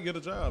he about to get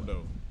a job,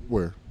 though.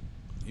 Where?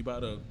 He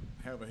about to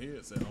have a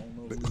headset. I don't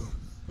know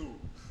who.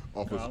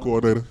 Offensive Colin?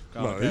 coordinator.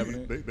 Colin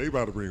Kaepernick. They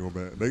about to bring him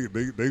back.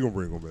 They gonna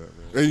bring him back, man.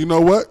 And you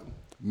know what?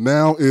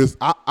 Now is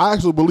I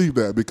actually believe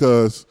that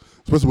because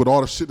especially with all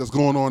the shit that's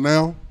going on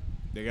now,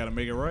 They got to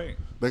make it right.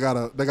 they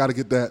gotta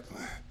get that.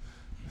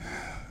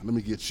 Let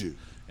me get you.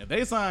 If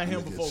they sign him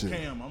Look at before you.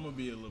 Cam, I'm going to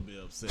be a little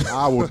bit upset.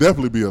 I will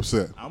definitely be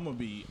upset. I'm going to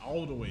be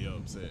all the way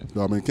upset.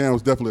 I mean, Cam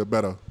was definitely a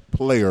better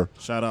player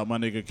Shout out my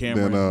nigga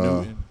Cameron Then,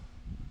 Newton.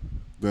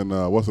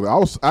 than what's it? I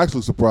was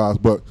actually surprised,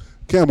 but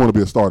Cam want to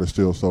be a starter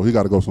still, so he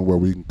got to go somewhere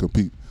where he can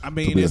compete. I to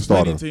mean, be a there's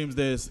plenty starter. of teams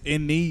that's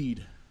in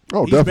need.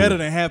 Oh, He's definitely. better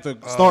than half the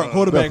start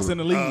quarterbacks definitely. in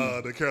the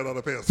league. The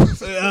Carolina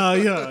Panthers.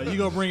 Yeah, you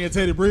gonna bring in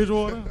Teddy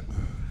Bridgewater?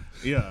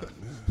 Yeah,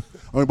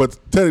 I mean, but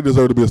Teddy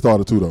deserved to be a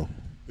starter too, though.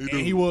 and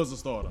he was a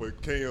starter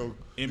But Cam.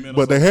 in Minnesota.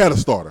 But they had a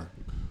starter,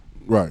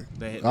 right?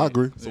 They had- I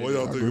agree. So what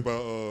y'all I think agree.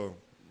 about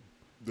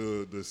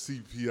the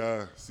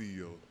CPI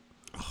CEO?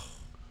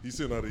 He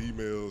sent out an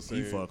email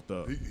saying fucked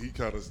up. He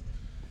kind of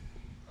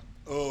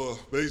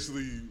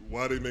basically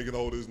why they making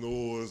all this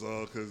noise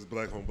because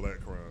black on black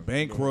crime.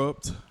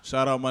 bankrupt.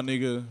 Shout out my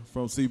nigga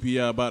from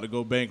CPI about to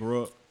go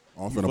bankrupt.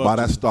 I'm You finna fucked buy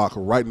that your- stock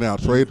right now.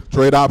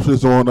 Trade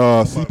options on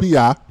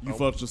CPI. You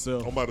fucked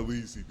yourself. I'm about to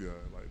leave CPI.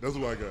 Like that's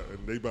what I got,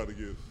 and they about to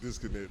get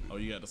disconnected. Oh,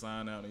 you got to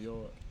sign out in the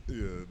yard.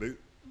 Yeah, they.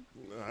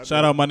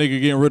 Shout out my nigga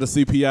getting rid of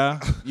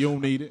CPI. You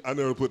don't need it. I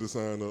never put the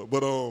sign up,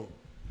 but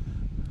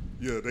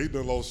yeah, they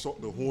done lost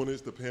the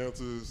Hornets, the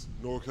Panthers,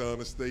 North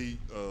Carolina State.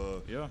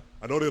 Yeah,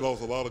 I know they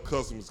lost a lot of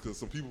customers because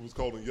some people was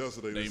calling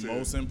yesterday. they They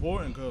most said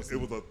important it customer.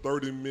 was a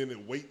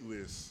 30-minute wait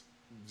list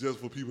just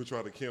for people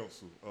trying to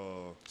cancel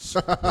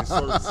their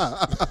service.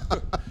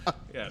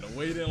 Yeah, to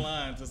wait in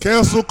line to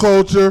Cancel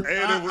culture.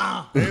 And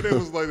it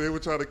was like they were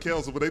trying to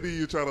cancel, but they didn't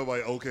even try to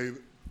like, okay,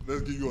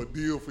 let's give you a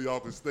deal for y'all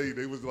to stay.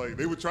 They was like,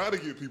 they were trying to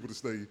get people to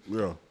stay.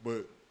 Yeah.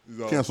 But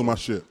Cancel my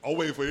shit. I'm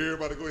waiting for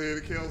everybody to go ahead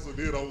and cancel.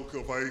 Then I'm gonna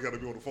come. I ain't got to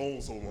be on the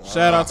phone so long.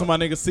 Shout out to my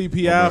nigga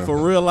CPI Okay. for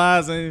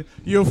realizing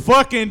you're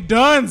fucking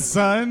done,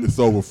 son. It's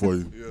over for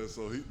you. Yeah,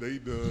 so they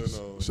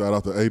done. Shout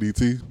out to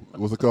ADT.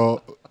 What's it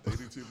called?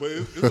 ADT,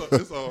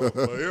 but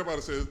but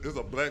everybody says it's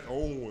a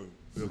black-owned one.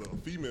 There's a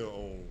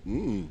female-owned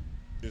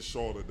in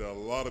Charlotte that a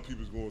lot of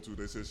people's going to.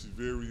 They said she's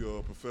very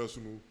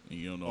professional.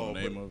 You don't know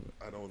the name of it.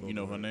 I don't know. You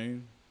know her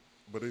name?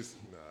 But it's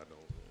I don't.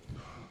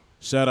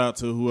 Shout out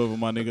to whoever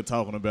my nigga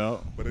talking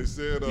about. But they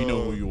said You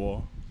know who you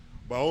are.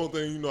 But the only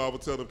thing I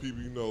was telling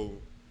people,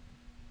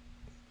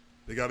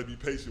 they got to be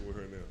patient with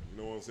her now.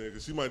 You know what I'm saying?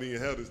 Because she might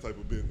even have this type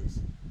of business,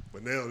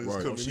 but now it's Right.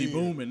 coming Oh, she in.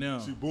 booming now.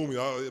 She booming.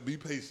 Be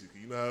patient.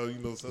 You know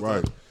how sometimes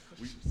Right.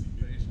 we,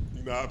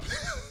 you know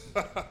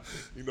how,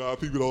 you know how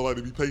people don't like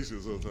to be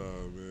patient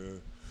sometimes,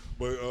 man.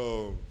 But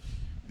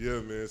yeah,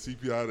 man,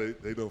 CPI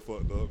they done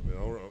fucked up, man.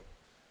 All right.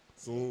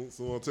 Soon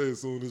I'll tell you.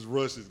 Soon this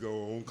rush is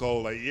going on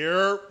call like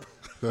yerp.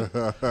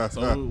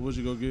 So what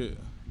you go get?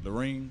 The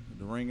ring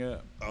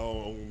app. I'm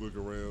gonna look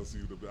around, see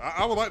what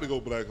I would like to go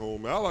black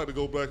home, man. I like to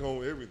go black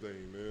home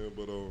everything, man.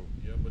 But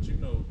Yeah, but you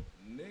know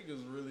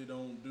Niggas really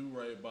don't do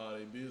right by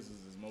their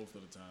businesses most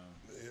of the time.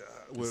 Yeah,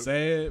 well, It's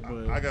sad,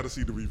 but I got to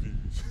see the reviews.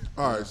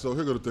 All right, so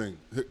here go the thing.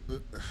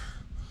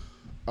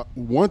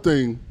 One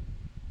thing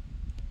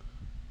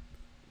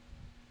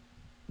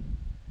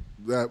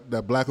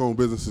that black-owned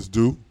businesses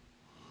do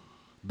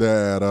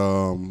that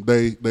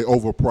they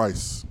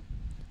overprice,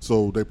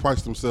 so they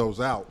price themselves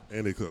out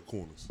And they cut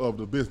corners. of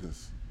the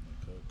business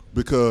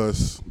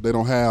because they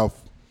don't have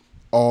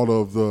all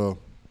of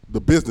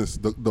the business,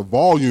 the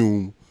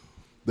volume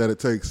that it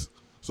takes.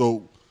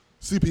 So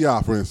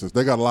CPI, for instance,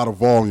 they got a lot of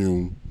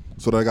volume,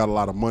 so they got a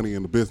lot of money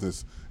in the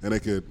business, and they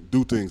could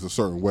do things a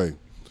certain way.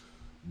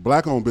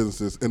 Black-owned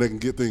businesses, and they can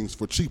get things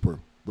for cheaper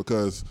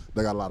because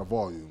they got a lot of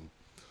volume.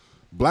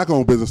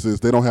 Black-owned businesses,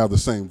 they don't have the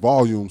same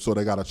volume, so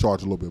they got to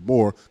charge a little bit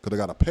more because they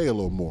got to pay a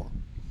little more.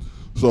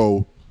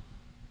 So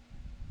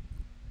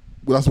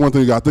that's one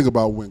thing you got to think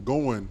about when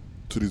going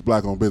to these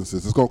black-owned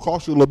businesses. It's going to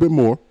cost you a little bit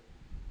more.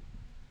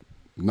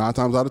 9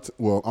 times out of 10,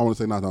 well, I want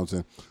to say 9 times out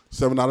of 10.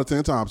 7 out of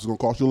 10 times, it's going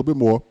to cost you a little bit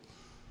more.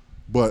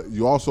 But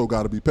you also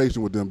got to be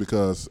patient with them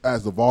because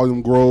as the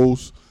volume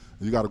grows,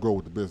 you got to grow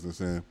with the business.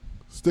 And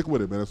stick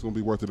with it, man. It's going to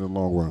be worth it in the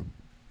long run.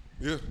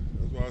 Yeah,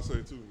 that's what I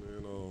say too,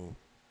 man.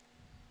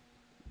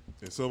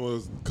 And some of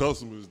us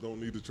customers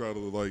don't need to try to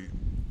like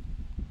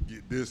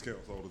get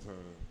discounts all the time.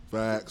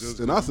 Facts. Just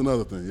And that's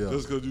another thing, yeah.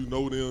 Just because you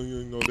know them,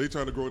 you know they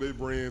trying to grow their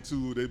brand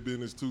too, their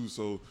business too.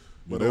 So,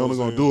 But they're only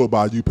going to do it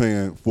by you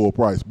paying full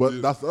price. But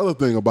Yeah. that's the other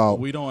thing about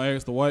we don't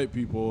ask the white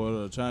people or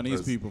the Chinese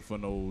That's- people for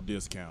no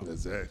discount.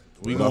 Exactly.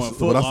 We But going that's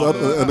Foot the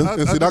other,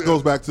 Locker. and see, that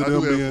goes back to I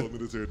them do have being. a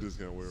military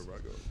discount wherever I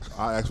go.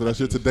 I asked for that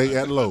shit today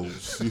at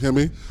Lowe's. You hear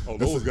me? Oh,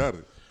 This Lowe's is- got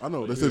it. I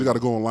know. They said you got to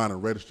go online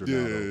and register now.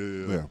 Yeah,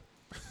 though. yeah.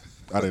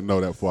 I didn't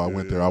know that before I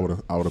went there. I would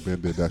have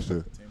been did that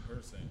shit. 10%.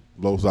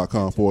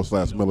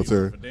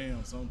 Lowe's.com/military. For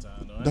damn, sometime,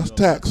 though. I ain't That's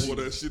gonna lie tax. to you.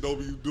 Well, that shit don't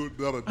be doing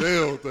not a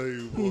damn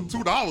thing.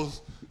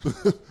 $2.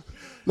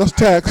 That's Pay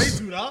tax.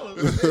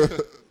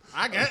 $2.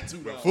 I got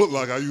 $2. Foot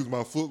Locker. I use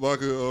my Foot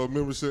Locker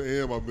membership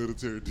and my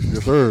military discount.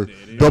 Yes, sir. There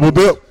it is. Double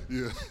dip.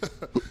 Yeah,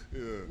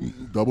 yeah.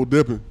 Double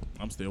dipping.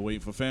 I'm still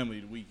waiting for family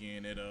the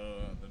weekend at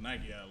the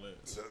Nike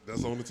outlets.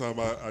 That's the only time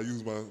I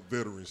use my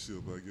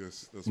veteranship. I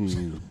guess that's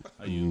what.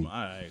 I use my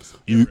I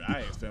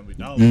ask family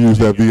dollars. You use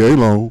that VA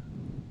loan.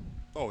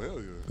 Oh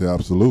hell yeah! Yeah,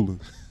 absolutely.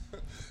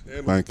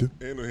 And Thank you.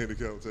 And the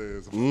handicap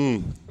tags.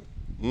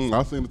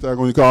 I seen the tag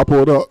on your car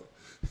pulled up.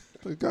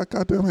 Got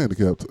goddamn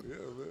handicapped. Yeah,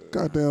 man.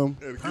 Goddamn.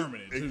 And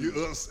Permanent, and too.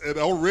 get us, and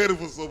I'm ready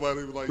for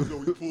somebody like we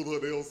pull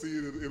up, they don't see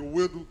it in the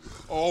window.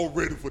 All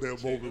ready for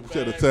that moment.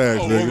 Check the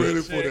tags, I'm nigga.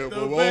 ready for Check that the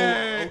moment.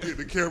 bag. I'm getting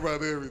the camera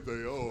out and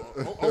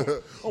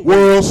everything. I'm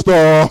World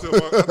star.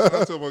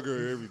 I tell my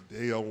girl every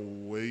day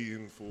I'm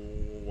waiting for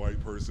a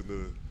white person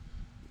to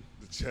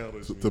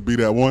challenge me. To be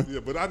that one.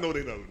 Yeah, but I know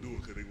they not gonna do it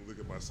because they gonna look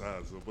at my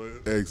size. So,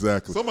 but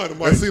Exactly. Somebody And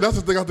might- see, that's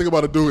the thing I think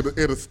about to do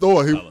in the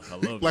store. He, I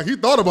love it. like he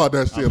thought about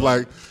that shit.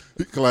 Like,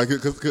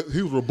 cause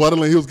he was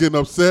rebuttaling, he was getting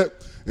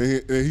upset,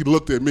 and he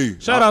looked at me.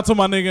 Shout out to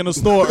my nigga in the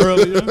store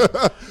earlier.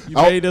 You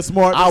made that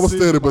smart I was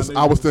decision, standing,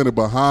 my I was nigga. standing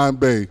behind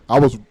Bay. I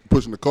was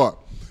pushing the cart,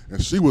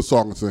 and she was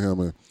talking to him,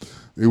 and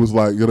he was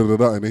like,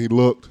 da-da-da-da, and then he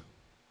looked.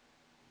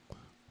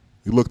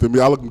 He looked at me.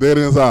 I looked him dead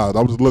in his eyes.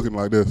 I was just looking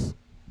like this.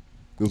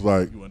 It was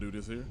like, You want to do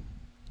this here?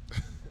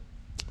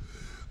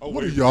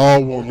 what do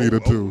y'all want me to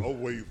do?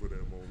 I'm waiting for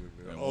that moment,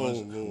 man. That Oh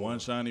one, Lord. one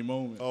shiny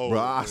moment. Oh, Bro,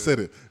 I man. said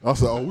it. I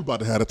said, "Oh, we about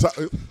to have a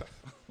time.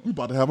 We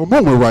about to have a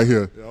moment right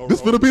here. Yeah,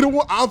 This finna be the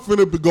one. I'm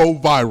finna go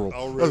viral.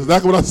 I'm That's ready.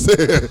 exactly what I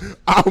said.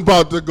 I'm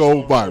about to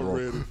go I'm viral,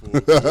 ready for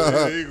it.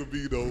 It ain't gonna be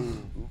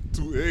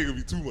it ain't gonna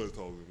be too much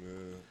talking,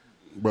 man.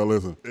 bro.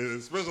 Listen, And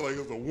especially like if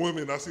it's a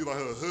woman, I see like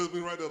her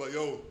husband right there, like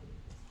yo,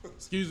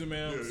 Excuse me,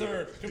 ma'am. Yeah,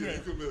 Sir, yeah. come Yeah,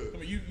 here. come here.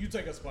 Come here. You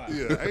take a spot.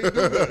 yeah, I ain't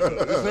doing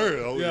that. It's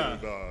her. Oh, Yeah.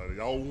 Nah,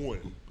 y'all won.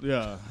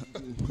 Yeah.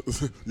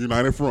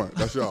 United Front.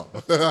 That's y'all.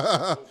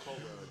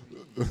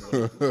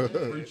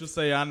 Preacher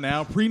say I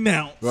now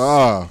pronounce.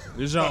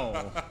 It's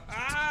y'all.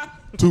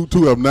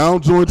 Two have now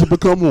joined to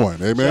become one.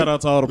 Amen. Shout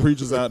out to all the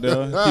preachers out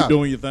there. Keep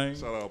doing your thing.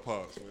 Shout out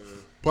Pops, man.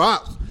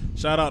 Pops.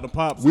 Shout out to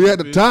Pops. We at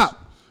the bitch.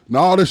 top. Now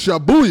all this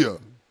shabuya.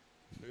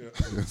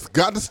 It's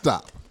got to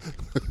stop.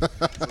 So,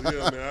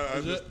 yeah, man. I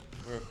Is just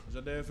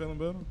your dad feeling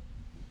better?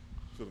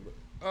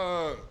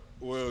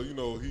 well, you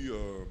know, he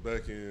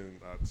back in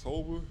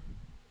October,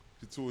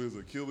 he tore his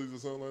Achilles or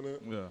something like that.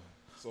 Yeah.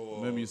 So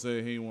Remember you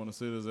said he didn't want to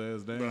sit his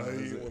ass down. nah,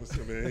 he didn't want to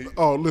sit, man.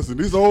 Oh, listen,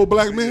 these old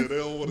black men, Yeah, they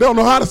don't wanna- they don't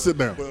know how to sit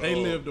down. But, They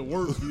live to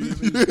work. You You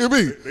hear me? hear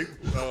me? They,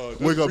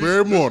 Wake up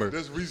every morning.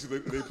 Just recently,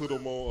 they put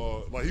him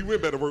on. Like he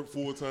went back to work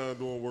full time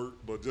doing work,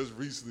 but just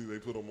recently they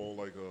put him on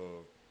like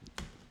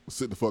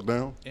Sit the fuck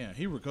down. Yeah,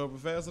 he recovered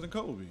faster than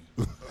Kobe.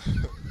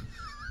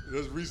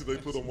 just recently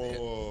they put him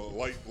on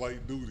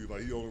light duty.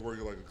 Like he only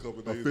working like a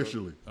couple days.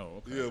 Officially.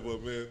 Oh, okay. Yeah,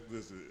 but man,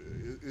 listen,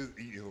 it's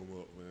eating him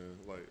up, man.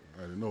 Like,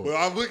 I didn't know. but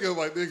I'm looking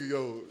like nigga,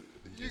 yo.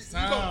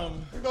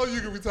 time. You know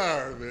you can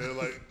retire, man.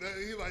 Like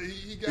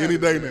he got Any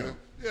it, day man. now.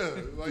 Yeah,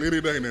 like,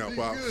 Any day now, he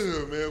Pops.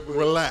 good, man. But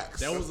Relax.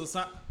 That was a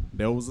sign.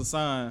 That was a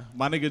sign.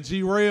 My nigga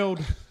G railed.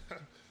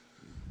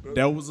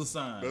 That was a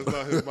sign. That's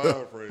not his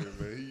mind frame,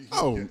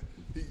 man.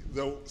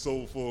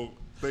 So for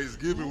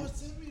Thanksgiving,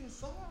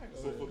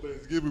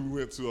 we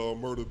went to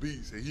Myrtle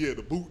Beach, and he had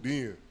the boot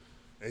then,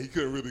 and he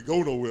couldn't really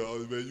go nowhere.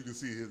 Man, you can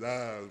see his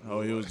eyes. Bro.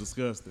 Oh, he was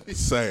disgusted. It's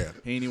sad.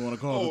 He didn't even want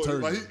to call the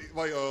turkey.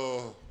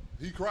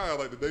 He cried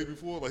like the day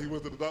before, like he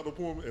went to the doctor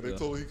appointment, and they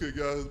told him he couldn't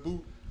get out his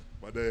boot.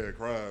 My dad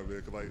cried,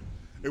 man, cause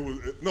he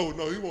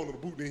wanted the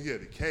boot, then he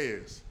had the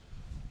cast.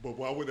 But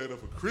when I went there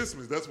for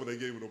Christmas, that's when they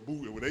gave him the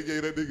boot. And when they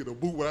gave that nigga the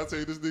boot, when I tell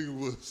you this nigga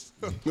was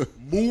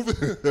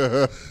moving,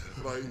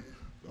 like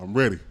I'm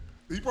ready.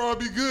 He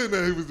probably be good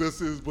now. He was just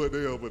his butt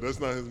there, but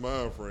that's not his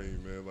mind frame,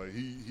 man. Like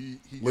he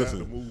Listen,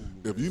 got to move.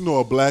 If you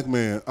know a black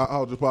man, how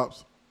old your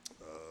pops?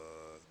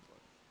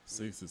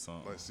 60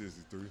 something. Like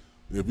 63.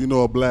 If you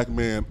know a black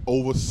man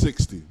over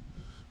 60,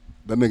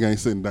 that nigga ain't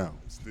sitting down.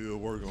 Still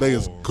working They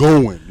hard. is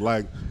going.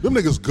 Like, them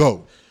niggas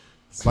go.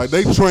 Like,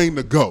 they trained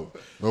to go.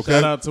 Okay?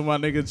 Shout out to my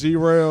nigga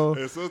G-Rail.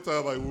 And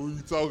sometimes, like, when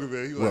we talking,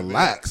 man, he like,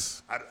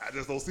 Relax. man, I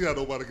just don't see how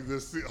nobody can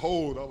just sit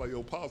hold. I'm like,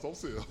 yo, Pops, don't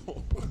sit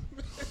hold.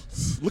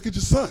 Look at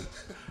your son.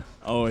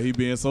 Oh, he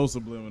being so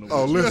subliminal.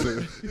 Oh,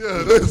 listen. Yeah,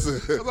 Listen.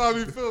 that's how I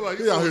be feeling like.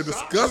 He out here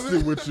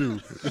disgusting with you.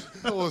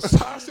 How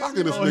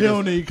can this Oh, he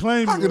don't even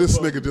claim How you can this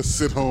a fuck. nigga just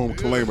sit home,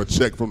 claim a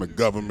check from the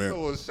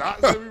government?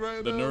 Shots at me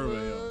right The now, nerve of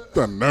man. him.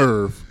 The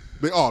nerve.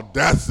 The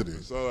audacity.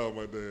 Shout out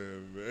my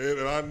dad, man.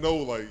 And I know,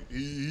 like,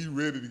 he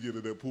ready to get to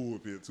that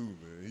pulpit, too,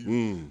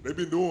 man. They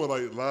been doing,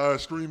 like,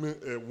 live streaming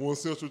at One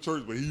Central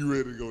Church, but he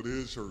ready to go to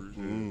his church,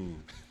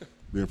 man.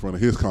 Be in front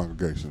of his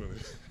congregation.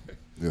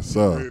 Yes, He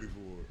sir. ready for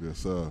it. Yes,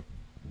 sir.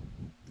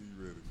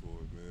 He ready for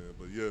it, man.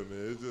 But, yeah,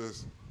 man, it's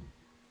just,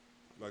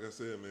 like I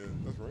said,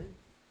 man, that's rain.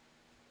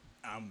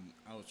 I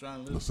was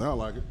trying to It listen. sound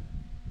like it.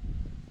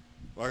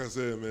 Like I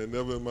said, man,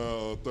 never in my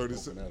Open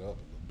 37, that up a little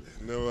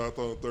bit. never I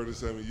thought in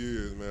 37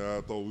 years, man,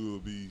 I thought we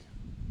would be,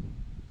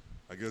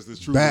 I guess that's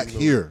true. Back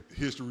here.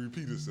 History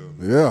repeat itself.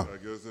 Yeah. I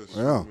guess that's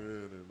true, Yeah.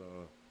 man. And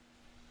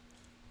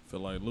Feel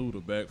like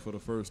Luda back for the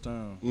first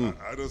time.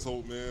 I just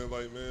hope, man,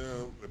 like,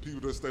 man, the people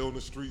that stay on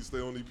the streets,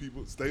 stay on these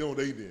people, stay on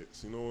their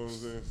necks. You know what I'm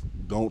saying?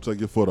 Don't take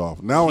your foot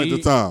off. Now ain't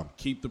the time.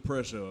 Keep the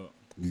pressure up.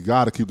 You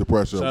gotta keep the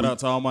pressure up. Shout out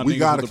to all my we niggas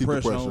gotta with the keep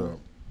the pressure pressure on. up.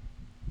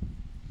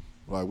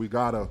 Like we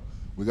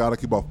gotta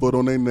keep our foot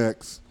on their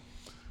necks,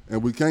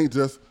 and we can't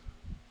just.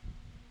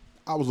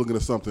 I was looking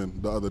at something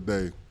the other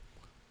day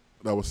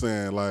that was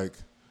saying like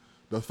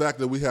the fact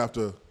that we have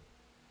to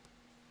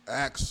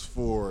ask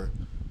for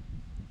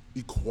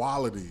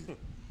equality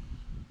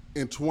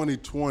in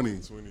 2020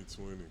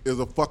 2020. is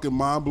a fucking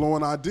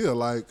mind-blowing idea.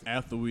 Like,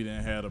 After we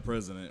didn't have a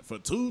president for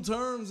 2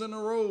 terms in a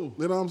row,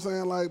 you know what I'm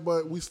saying? Like,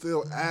 but we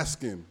still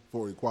asking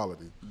for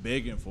equality,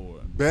 begging for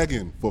it.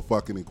 begging for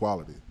fucking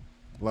equality.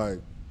 Like,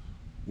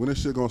 when this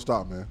shit gonna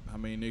stop, man? How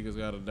many niggas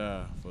gotta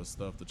die for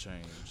stuff to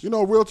change? You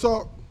know, real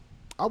talk,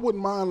 I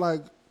wouldn't mind,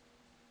 like,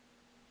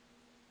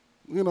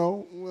 you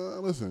know,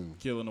 listen,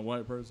 Killing a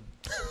white person?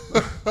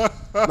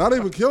 not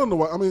even killing the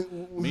white. I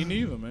mean, Me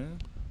neither, man.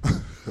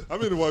 How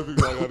many white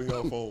people I got in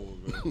y'all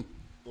phones, man?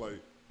 Like,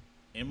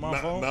 In my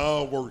phone?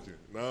 non-working.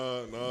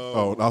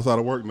 oh, outside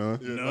of work, none.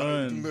 Yeah,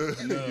 None.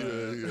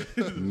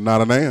 yeah.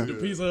 Not a nan.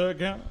 Pizza Hut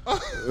count?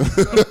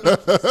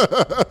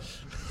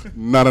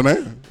 Not a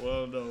nan.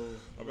 Well, no.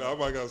 I mean, I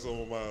might got some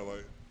of mine,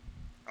 like,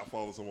 I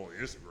follow some on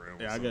Instagram.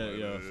 Or Yeah, I something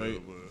got like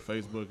that, but,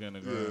 Facebook and the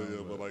yeah,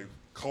 gram. but like,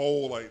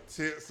 call, like,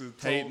 text and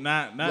talk. Hey,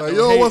 not Like, no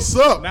yo, hey, what's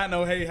up? Not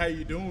no hey, how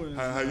you doing?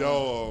 How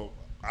y'all?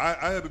 I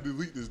had to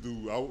delete this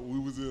dude. We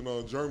was in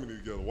Germany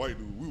together, white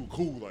dude. We were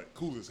cool, like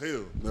cool as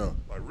hell, Yeah.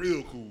 like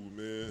real cool,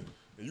 man.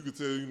 And you could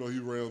tell, you know, he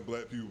around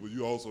black people, but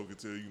you also could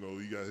tell, you know,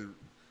 he got his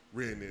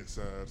redneck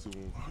side to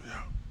him. Oh,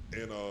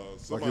 yeah. And Like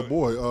somebody, your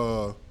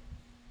boy,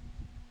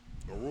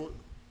 Roy. yep.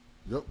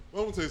 Well, I'm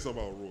gonna tell you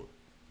something about Roy.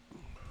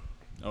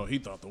 Oh, he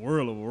thought the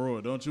world of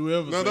Roy. Don't you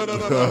ever No. say Me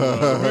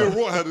that. and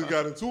Roy had just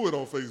got into it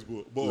on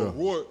Facebook, but Yeah.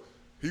 Roy,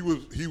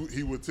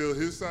 he would tell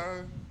his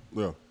side,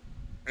 Yeah.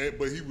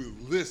 but he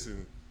would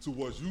listen to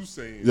what you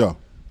saying. Yeah.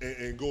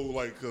 And go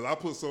like, cause I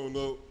put something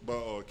up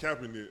about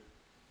Kaepernick.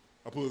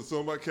 I put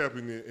something about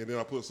Kaepernick, and then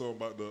I put something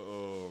about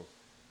the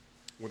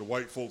when the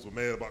white folks were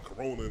mad about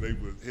Corona and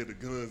they had the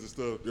guns and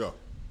stuff. Yeah.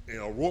 And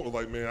O'Rourke was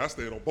like, man, I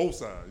stand on both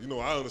sides. You know,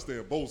 I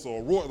understand both. So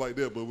O'Rourke like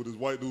that, but with this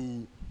white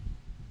dude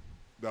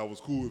that I was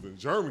cool with in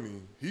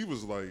Germany, he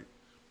was like,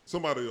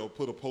 somebody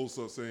put a post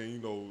up saying, you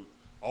know,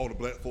 all the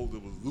black folks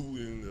that was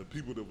looting, the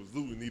people that was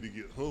looting need to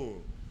get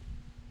hung.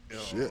 And,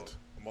 Shit.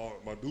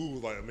 My dude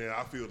was like, man,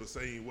 I feel the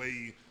same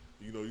way.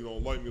 You know, you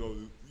don't like me,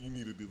 you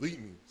need to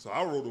delete me. So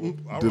I wrote him.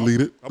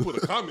 Delete it. I put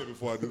a comment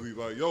before I delete,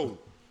 like, yo,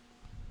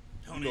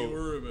 Don't even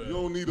worry about you it.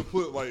 don't need to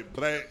put like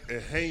black and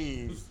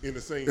Haynes in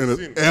the same And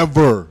sentence.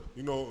 ever.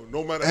 You know,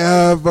 no matter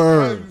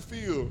Ever. how you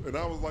feel. And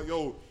I was like,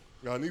 yo,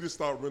 I need to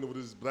stop running with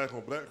this black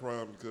on black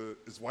crime because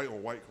it's white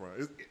on white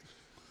crime.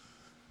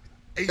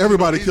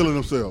 Everybody killing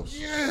themselves.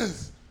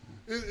 Yes.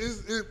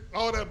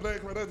 All that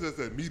black crime, that's just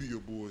that media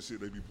bullshit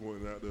they be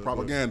pointing out there.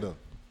 Propaganda.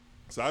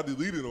 So I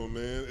deleted them,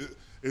 man.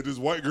 It this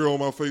white girl on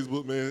my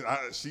Facebook, man,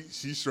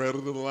 she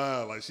straddled the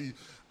line. Like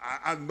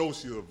I know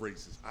she a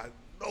racist. I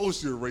knows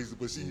she racist,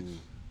 but she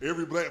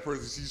every black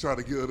person she's trying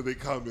to get under their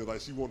comment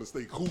like she want to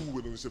stay cool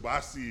with them and shit. But I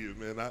see it,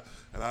 man.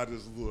 I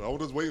just look. I was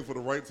just waiting for the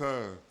right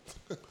time.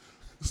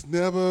 It's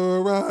never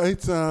a right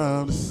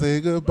time to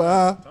say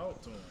goodbye.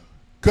 Talk to him.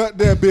 Cut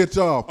that bitch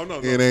off. Oh, no.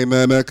 It ain't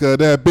nothing to cut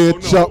that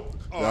bitch no. off.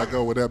 There I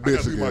go with that bitch I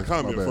gotta do again. my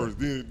comment bad. first,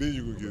 then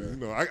you can get it. You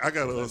know, I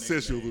gotta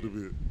assess you a little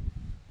bit.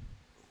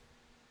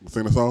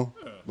 Sing the song?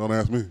 Don't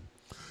ask me.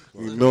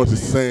 You know what you're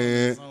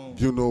saying.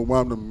 You know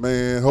I'm the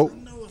man. Hope. I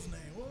know his name.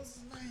 What's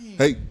his name?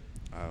 Hey.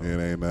 It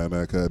ain't nothing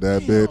to cut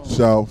that bitch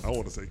off. I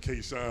want to say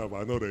K Shine, but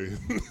I know they.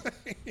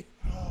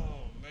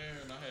 Oh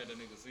man, I had that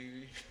nigga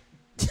CD.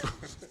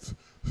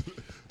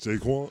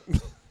 Jaquan.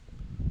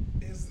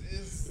 It's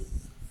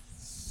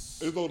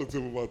It's on the tip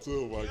of my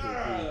tongue. But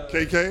I can't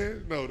K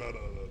Can? No.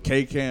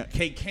 K Camp.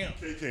 K Camp.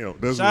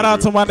 That's Shout what out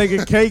it to is. my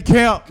nigga K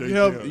Camp. K You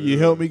Camp, yeah.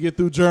 helped me get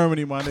through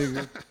Germany, my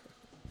nigga.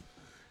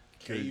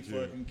 K Camp.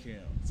 fucking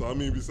Camp. So I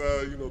mean,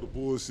 besides the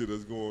bullshit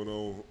that's going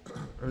on,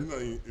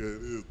 it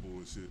is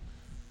bullshit.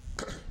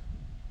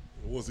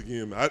 Once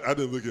again, man, I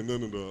didn't look at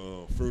none of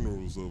the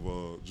funerals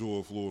of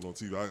George Floyd on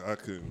TV. I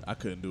couldn't. I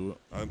couldn't do it.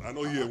 I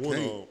know he had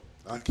one.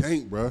 I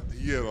can't, bro.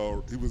 He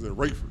was in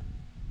Rayford,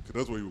 cause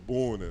that's where he was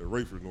born at,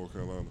 Rayford, North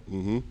Carolina.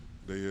 Mm-hmm.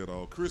 They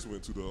had Chris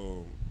went to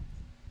the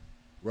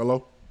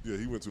Rello? yeah,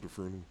 he went to the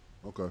funeral.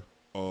 Okay.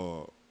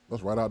 Uh,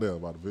 That's right out there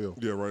by the Ville.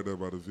 yeah, right there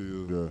by the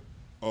Ville.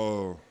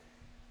 Yeah.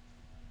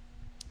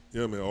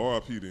 Yeah, man,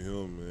 R.I.P. to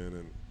him, man.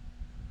 And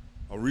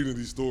I'm reading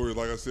these stories,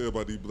 like I said,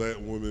 about these black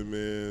women,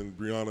 man.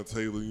 Breonna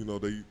Taylor,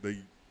 they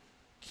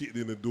kicked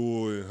in the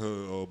door and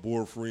her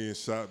boyfriend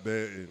shot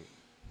back, and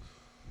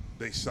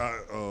they shot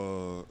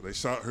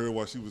her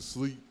while she was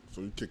asleep.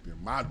 So you kicked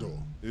in my door.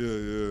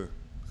 Yeah.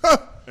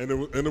 and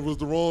it was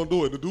the wrong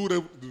door. And the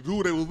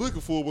dude they was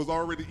looking for was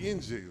already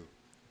in jail.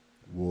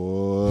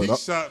 What? He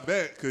shot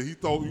back because he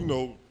thought,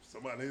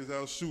 somebody in his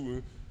house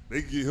shooting.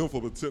 They get him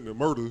for attempted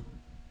murder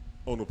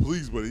on the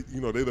police, but they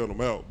let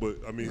him out. But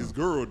I mean, his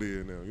girl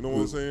dead now. You know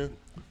what I'm saying?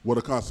 What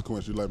a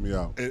consequence you let me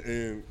out.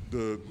 And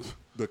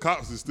the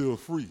cops is still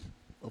free.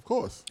 Of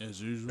course.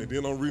 As usual. And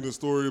then I'm reading a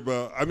story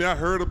about. I mean, I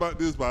heard about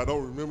this, but I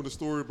don't remember the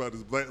story about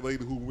this black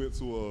lady who went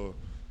to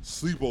a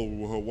sleepover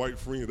with her white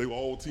friend. They were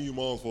all team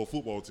moms for a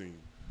football team,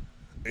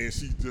 and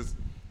she just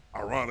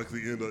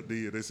ironically ended up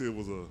dead. They said it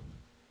was a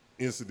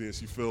incident.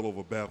 She fell over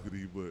a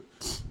balcony, but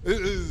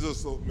it's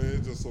just so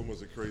it's just so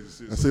much of crazy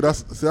shit. And see,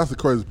 that's the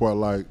crazy part.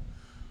 Like,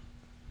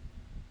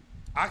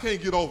 I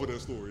can't get over that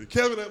story. If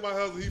Kevin at my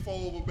house and he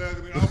fall over a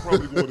balcony, I'm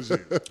probably going to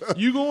jail.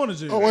 You going to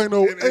jail? oh, ain't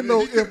no And ifs,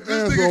 this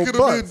ands, nigga or could have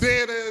been buts.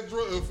 dead ass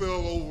drunk and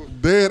fell over.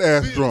 Dead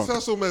ass Didn't drunk.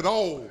 touch him at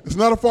all. It's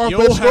not a Your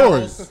far-fetched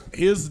story. house,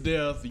 his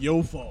death,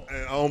 your fault.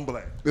 And I'm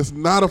black. It's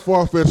not a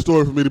far-fetched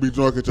story for me to be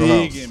drunk at your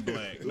Big house. and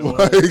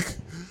black. Like,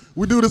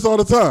 we do this all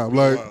the time.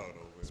 Like, Wow,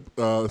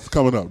 though, man. it's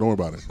coming up. Don't worry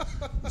about it.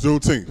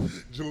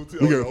 Juneteenth.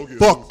 Juneteenth. We get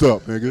fucked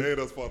up, nigga. And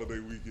that's part of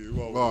their weekend.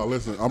 Oh,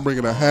 listen, I'm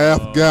bringing a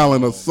half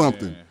gallon of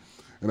something, man.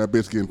 and that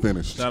bitch getting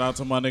finished. Shout out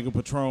to my nigga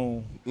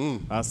Patron.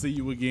 I'll see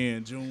you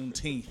again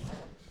Juneteenth.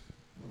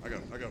 I got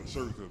a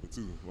shirt cover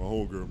too. My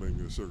homegirl made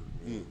me a shirt,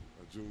 man.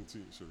 A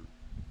Juneteenth shirt.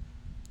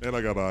 And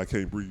I got a I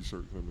Can't Breathe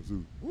shirt coming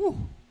too. Woo.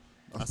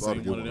 I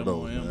started seen to one get of them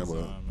one on of those,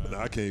 man, Amazon, man. And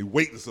I can't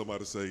wait till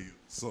somebody say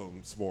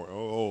something smart.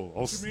 Oh,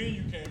 What you mean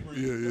you can't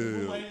breathe?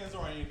 Yeah. My hands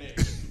are in there.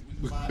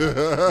 We can find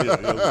out.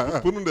 yeah.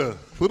 Put them there.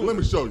 Put them Let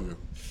me show you.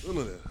 Put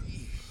them there.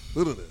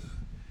 Put them there.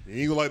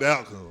 You ain't gonna like the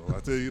outcome. I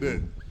tell you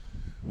that.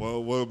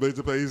 Well,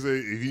 Major Pay say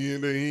if he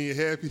in there, he ain't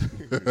happy.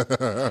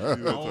 I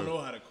don't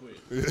know how to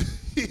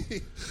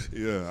quit.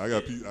 Yeah, I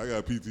got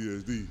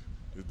PTSD.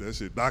 That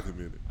shit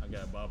documented. I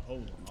got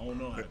bipolar. I don't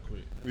know how to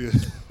quit. Yeah,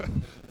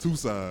 two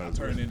sides.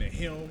 Turn into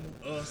him,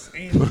 us,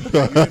 and me.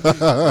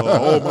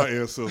 All my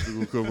ancestors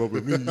will come up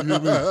with me. You hear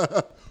me?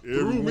 Every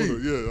Through me. one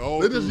of- yeah,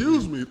 all They just through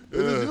use me. They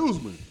just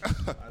use me.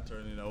 I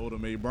turn into Oda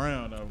Mae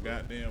Brown of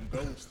goddamn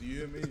ghost. You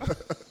hear me?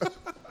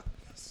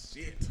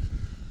 Shit.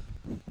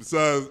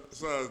 Besides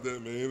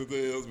that, man,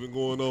 anything else been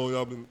going on?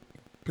 Y'all been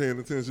paying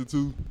attention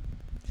to?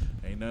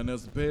 Ain't nothing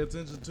else to pay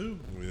attention to.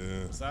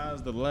 Yeah.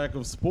 Besides the lack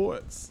of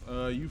sports,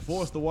 you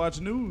forced to watch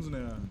news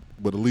now.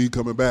 But the league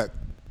coming back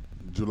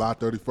July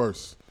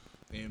 31st.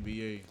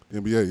 NBA.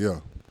 NBA, yeah.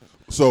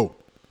 So,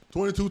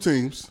 22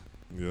 teams.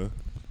 Yeah.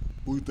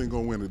 Who you think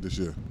gonna win it this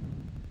year?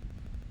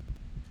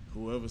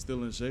 Whoever's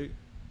still in shape.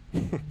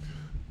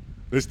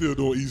 They still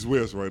doing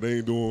East-West, right? They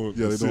ain't doing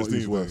Yeah, they doing 16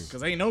 East-West. things.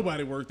 Because ain't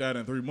nobody worked out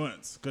in 3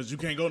 months. Because you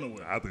can't go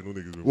nowhere. I think them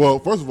niggas been Well,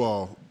 first of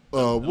all,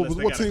 Unless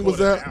they what got a team was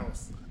court at that? the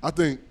house. I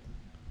think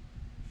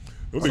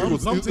them It Some, niggas,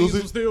 was- some it teams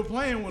was- were still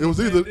playing when it was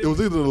the either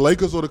pandemic- the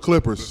Lakers or the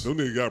Clippers. them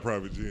niggas got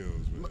private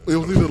gyms, man. It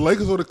was either the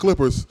Lakers or the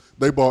Clippers.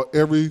 They bought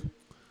every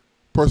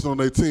person on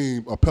their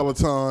team a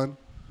Peloton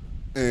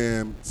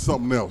and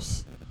something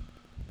else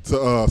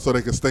to so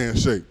they can stay in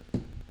shape.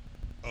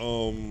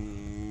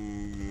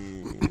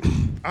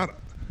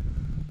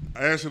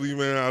 Actually,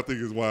 man, I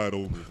think it's wide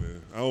open,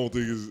 man. I don't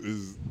think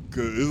it's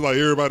cause it's like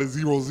everybody's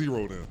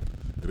 0-0 now.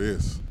 It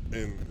is.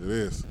 And It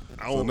is.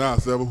 So now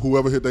it's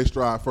whoever hit their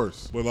stride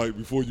first. But like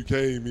before you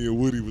came, me and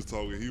Woody was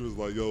talking. He was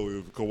like, "Yo,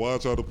 if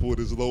Kawhi tried to pull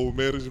this load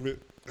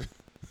management,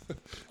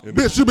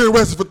 Bitch, you been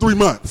arrested for 3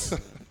 months.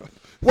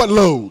 What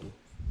load?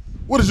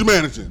 What is you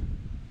managing?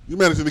 You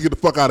managing to get the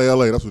fuck out of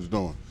LA. That's what you're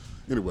doing.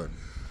 Anyway,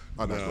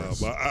 I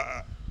digress. but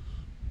I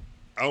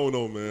don't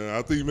know, man.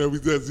 I think, man, we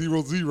got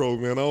 0-0,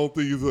 man. I don't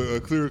think it's a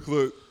clear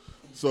cut.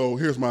 So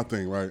here's my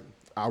thing, right?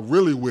 I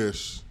really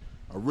wish,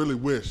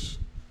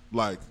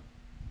 like,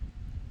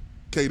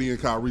 KD and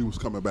Kyrie was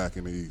coming back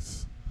in the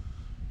East.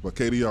 But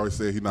KD already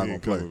said he's not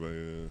going to play. Back,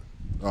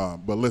 yeah.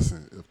 But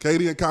listen, if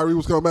KD and Kyrie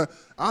was coming back,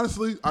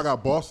 honestly, I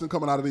got Boston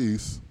coming out of the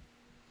East,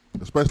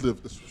 especially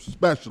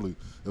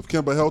if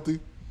Kemba healthy.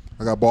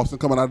 I got Boston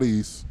coming out of the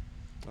East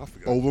I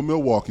forgot. over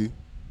Milwaukee,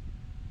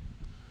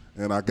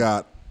 and I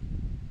got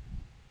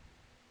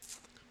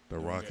The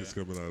Rockets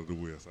coming out of the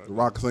West. the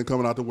Rockets ain't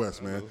coming out the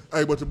West, man.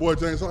 Hey, but your boy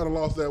James Harden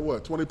lost that,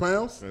 what, 20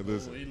 pounds? Man, Oh,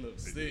 listen, he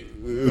looks sick.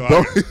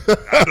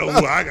 I know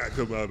who I got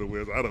coming out of the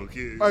West. I don't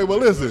care. Hey, but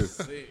listen,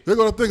 they're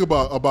going to think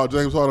about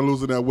James Harden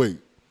losing that weight.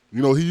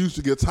 You know, he used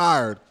to get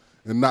tired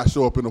and not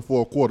show up in the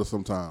fourth quarter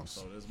sometimes.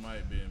 So this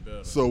might be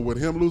better. So with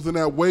him losing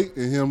that weight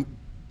and him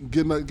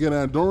getting that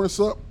endurance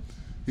up,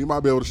 he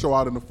might be able to show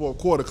out in the fourth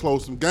quarter,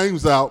 close some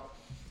games out,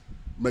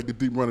 make a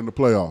deep run in the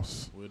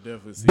playoffs. We'll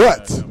definitely see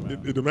But- that come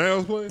out. Did the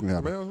Mavs play? Yeah.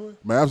 The Mavs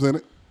play? Mavs in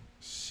it.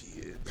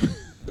 Shit.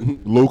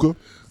 Luka,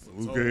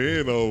 Luka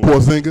and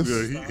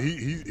Porzingis, Yeah,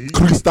 he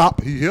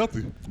Kristaps, he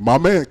healthy. my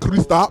man,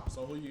 Kristaps.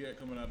 So who you got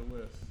coming out of the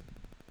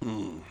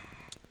West?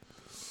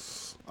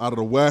 Out of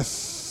the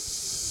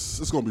West,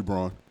 it's gonna be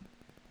Braun.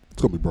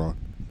 It's gonna be Braun.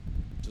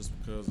 Just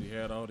because he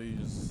had all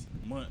these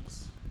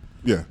months.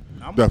 Yeah, I'm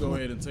going to definitely. go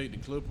ahead and take the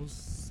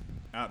Clippers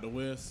out the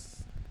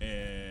West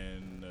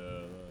and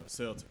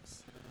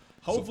Celtics.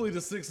 Hopefully the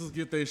Sixers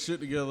get their shit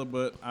together,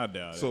 but I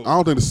doubt So- it. I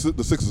don't think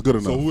the six is good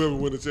enough. So whoever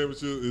win the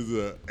championship is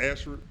an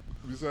asterisk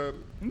beside it?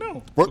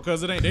 No, What?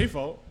 because it ain't their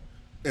fault.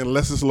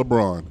 Unless it's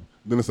LeBron,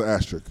 then it's an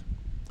asterisk.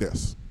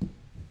 Yes.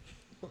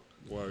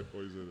 Why you say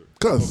that?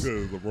 'Cause-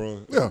 Okay,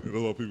 LeBron. Yeah. That's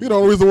what people He the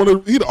only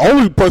reason he the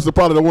only person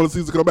probably that wanted the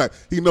season to come back.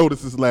 He know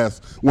this is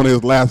one of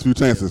his last few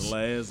chances.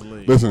 Last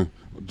league. Listen,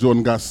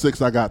 Jordan got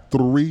 6. I got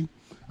 3.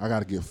 I got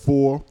to get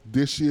 4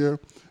 this year,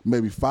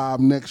 maybe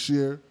 5 next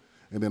year,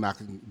 and then I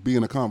can be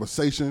in a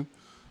conversation.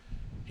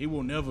 He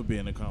will never be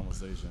in the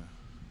conversation.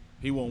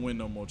 He won't win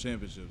no more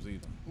championships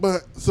either.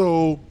 But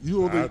so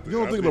you don't I think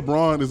think-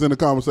 LeBron is in the I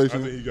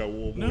conversation think he got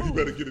one more. No. He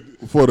better get it.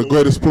 for the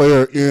greatest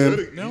player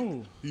in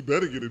No. He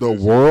better get it. the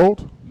this year.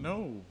 world?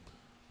 No.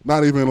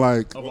 Not even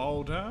like Of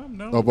all time?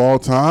 No. of all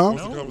time.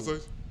 What's the No.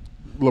 conversation?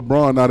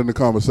 LeBron not in the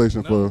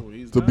conversation No, for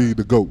he's to be not.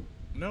 the GOAT.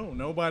 No,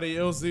 nobody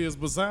else is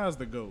besides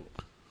the GOAT.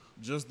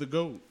 Just the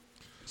GOAT.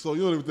 So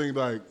you don't even think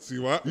like See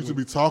why? you should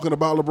be talking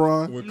about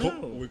LeBron?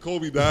 When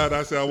Kobe died,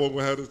 I said I wasn't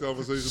gonna have this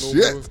conversation.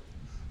 No Shit.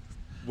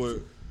 more.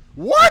 But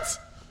What?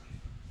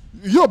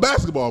 You're a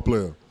basketball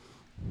player.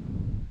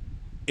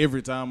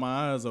 Every time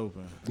my eyes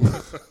open.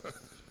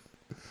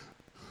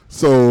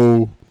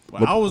 So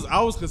But I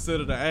was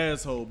considered an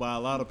asshole by a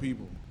lot of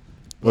people.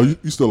 oh,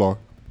 you still are.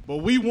 But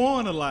we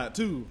won a lot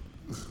too.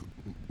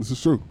 This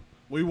is true.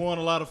 We won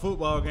a lot of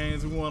football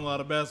games. We won a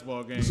lot of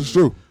basketball games. This is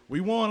true. We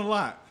won a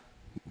lot.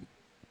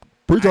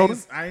 Preach on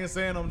it. I ain't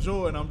saying I'm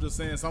Jordan. I'm just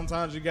saying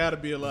sometimes you got to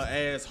be a little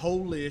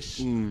asshole-ish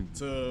Mm.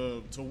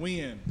 to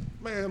win.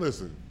 Man,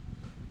 listen.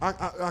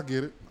 I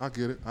get it. I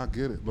get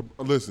it.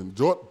 Listen,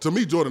 to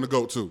me, Jordan the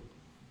GOAT too.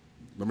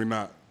 Let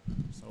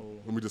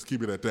me just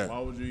keep it at Why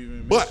that. would you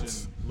even But-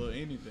 mention little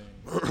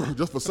anything?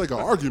 Just for sake of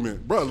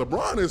argument, bro.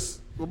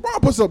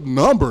 LeBron puts up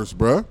numbers,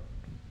 bro.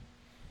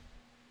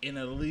 In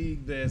a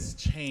league that's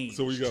changed.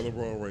 so we got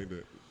LeBron right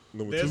there.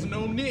 Number There's 2.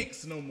 no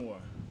Knicks no more.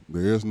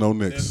 There's no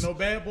Knicks. There's no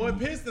bad boy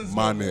Pistons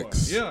My no more.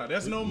 Knicks. Yeah,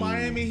 there's no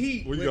Miami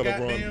Heat. Well, you with got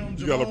goddamn LeBron.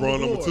 You got Jamal LeBron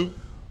number McGraw. 2.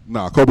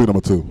 Nah, Kobe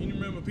number 2. You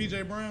remember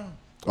PJ Brown?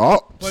 Oh,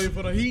 Played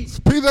for the Heat?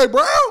 PJ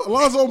Brown,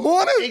 Alonzo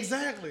Mourning.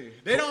 Exactly.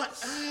 They don't.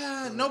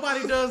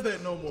 Nobody does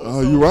that no more.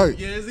 Oh, you right.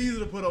 Yeah, it's easy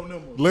to put up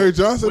numbers. Larry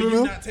Johnson When and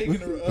you're them? not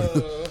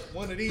taking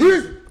one of these,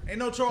 ain't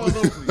no Charles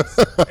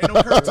Oakleys, ain't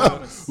no Kurt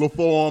Thomas. Little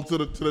forearm to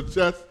the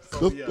chest.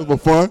 So, This yeah. for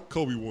fun.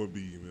 Kobe wouldn't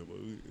be, man.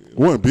 But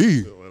Wouldn't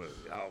be.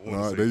 All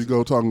All right, there you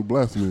go, talking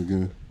blasphemy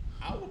again.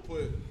 I would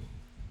put.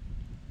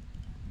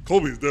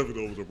 Kobe's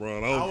definitely over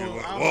LeBron. I don't care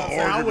what I would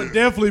argument.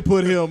 definitely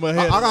put him I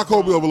ahead. got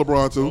Kobe over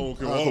LeBron too. I don't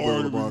care I got what Kobe over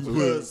argument LeBron you too. put.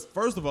 Because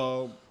first of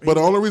all, But the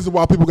only reason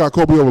why people got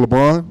Kobe over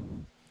LeBron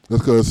is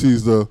because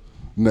he's the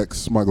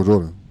next Michael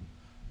Jordan.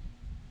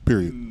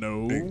 Period.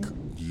 no.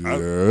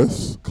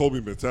 Yes. Kobe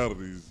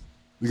mentality is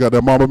You got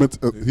that mama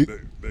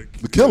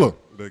the killer.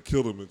 That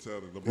killer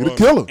mentality. He the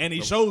killer. And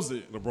he shows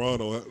it. LeBron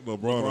don't have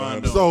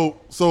don't. that.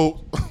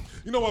 So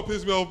You know what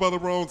pissed me off about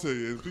LeBron? Tell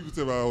you, and people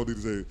tell me I don't need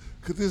to say it.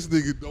 Cause this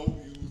nigga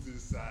don't use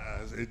his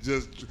size. It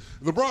just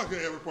LeBron can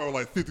average probably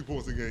like 50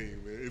 points a game,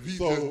 man. If he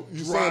so just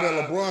you saying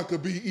that LeBron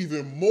could be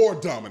even more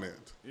dominant?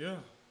 Yeah.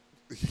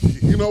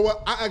 You know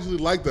what? I actually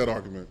like that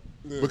argument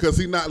because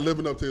he's not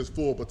living up to his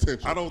full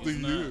potential. I don't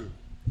think he is.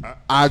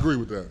 I agree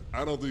with that.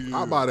 I don't think he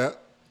I is. buy that.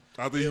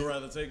 I think He'd he-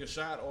 rather take a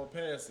shot or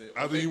pass it.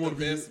 I think he want to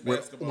be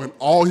when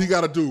all he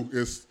got to do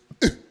is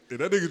if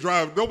that nigga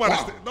drive.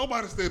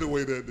 Nobody stayed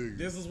away that nigga.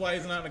 This is why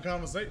he's not in the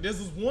conversation. This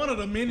is one of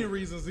the many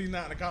reasons he's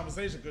not in the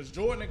conversation. Because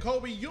Jordan and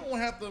Kobe, you don't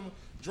have to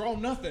draw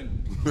nothing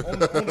on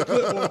the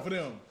clipboard for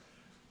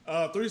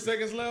them. 3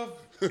 seconds left.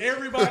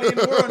 Everybody in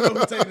the world know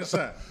who's taking the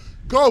shot.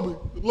 Kobe,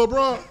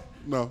 LeBron.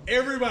 No,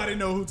 Everybody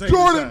know who taking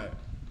Jordan. the shot.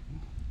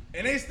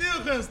 And they still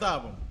couldn't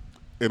stop him.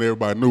 and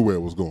everybody knew where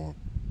it was going.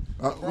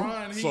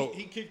 Brian, So-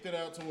 he kicked it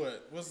out to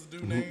what? What's the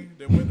dude name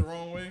that went the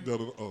wrong way?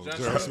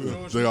 J.R.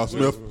 Smith. J.R.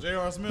 Smith.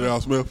 J.R. Smith. J.R.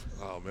 Smith.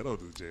 Oh man, don't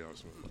do J.R.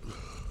 Smith.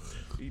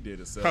 He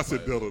did it. I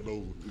said Delta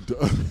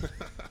Nova.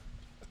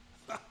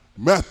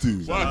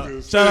 Matthews.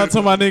 Shout out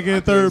to my nigga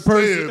in third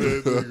person.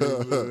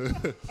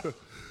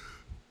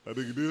 That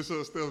nigga did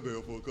shut Steph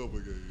down for a couple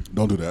of games.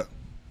 Don't do that.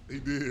 He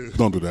did.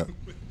 Don't do that.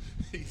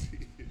 He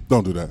did.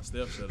 Don't do that.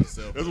 Steph shut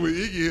himself. That's when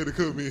Iggy had to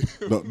come in.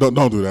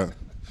 Don't do that.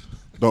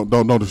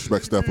 Don't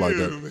disrespect Steph like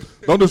Yeah, that. man.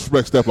 Don't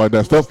disrespect Steph like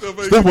that. Steph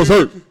Steph was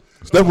hurt.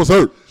 Steph was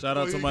hurt. Shout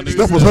out to my nigga.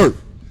 Steph was hurt.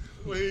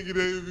 Well, he didn't get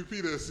that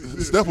MVP that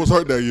season. Steph was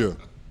hurt that year.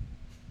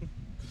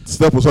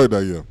 Steph was hurt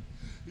that year.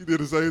 He did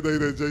the same thing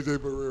that J.J.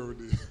 Pereira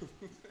did.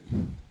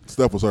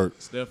 Steph was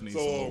hurt. Steph needs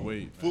some So more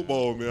weight.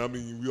 football, man. I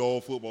mean, we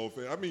all football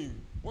fans. I mean,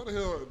 what the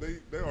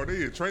hell are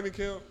they in training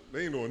camp?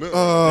 They ain't doing nothing.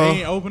 They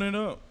ain't opening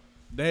up.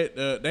 They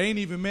ain't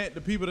even met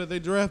the people that they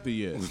drafted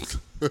yet.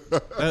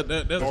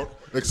 That's,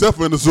 Except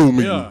for in the Zoom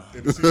meeting. yeah.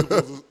 And the season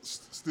supposed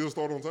to still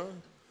start on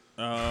time.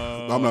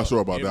 I'm not sure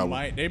about that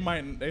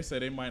one. They say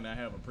they might not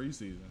have a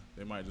preseason.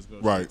 They might just go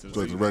Right. straight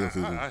So to it's the a season. regular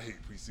season. I hate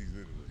preseason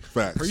anyway.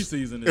 Facts.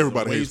 Preseason is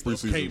Everybody a hates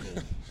waste of preseason.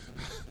 cable.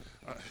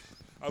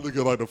 I look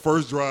at like the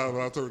first drive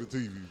and I turn the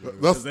TV. Man.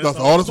 That's That's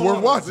all that's all worth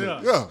it watching.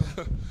 is,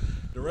 Yeah.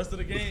 The rest of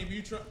the game,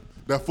 you try.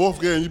 That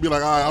fourth game, you'd be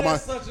like, all right, I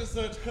That's might. such and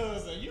such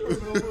cousin. You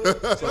remember?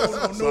 They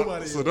don't know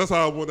nobody. So that's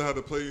how I wonder how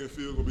the playing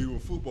field gonna be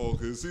with football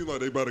because it seems like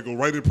they about to go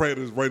right in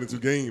practice, right into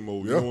game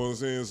mode. You Yeah. know what I'm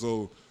saying?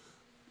 So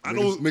I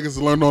know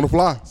Niggas learning on the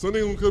fly. some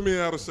niggas gonna come in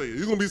out of shape.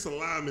 There's gonna be some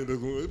linemen.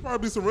 There's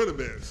probably be some running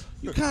backs.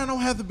 You kind of don't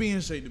have to be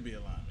in shape to be a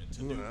lineman to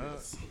do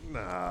this. Nah.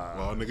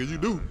 Well, nigga, you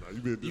do. You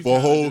been You For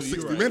a kinda whole do, you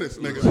 60 right. minutes,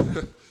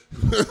 nigga.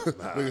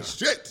 Nigga,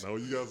 shit. No,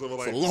 you got something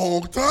It's a like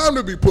long time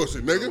to be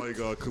pushing,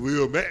 nigga.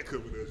 Khalil Mack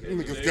coming at you.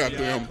 Niggas Yeah,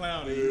 goddamn.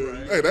 clowning you,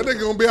 right? Hey, that nigga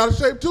gonna be out of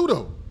shape too,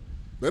 though.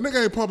 That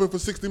nigga ain't pumping for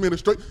 60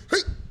 minutes straight. Hey,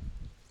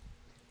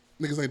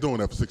 niggas ain't doing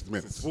that for 60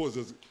 minutes. Sports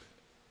just the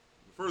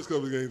first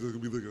couple of games just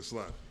gonna be looking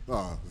sloppy.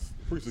 Ah,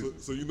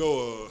 So you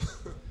know,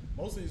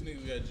 Most of these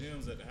niggas got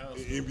gyms at the house.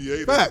 in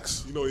NBA,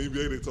 Facts. You know,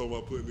 NBA they talking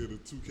about putting in a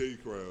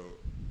 2K crowd.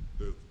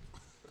 That-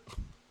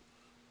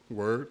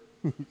 word,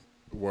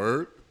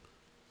 word.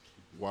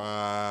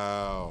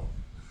 Wow.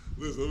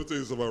 Listen, let me tell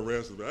you something about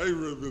wrestling. Man. I ain't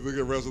really been looking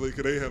at wrestling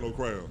because they ain't had no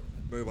crowd.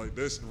 They like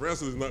that.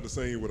 Wrestling is not the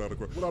same without a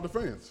crowd. Without the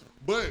fans.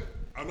 But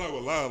I'm not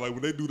gonna lie. Like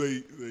when they do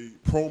they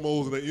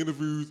promos and they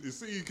interviews, it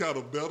seems kind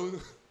of better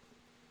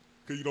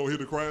because you don't hear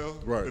the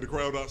crowd. Right. And the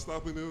crowd not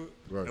stopping them.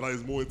 Right. And like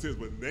it's more intense.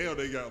 But now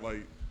they got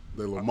like,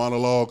 They little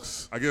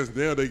monologues. I guess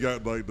now they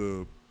got like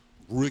the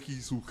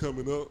rookies who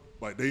coming up.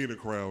 Like they in the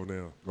crowd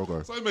now.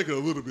 Okay. So they make it a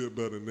little bit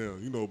better now,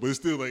 you know. But it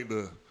still ain't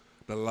the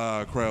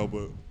live crowd.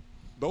 But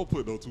don't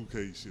put no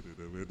 2K shit in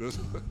there, man. That's,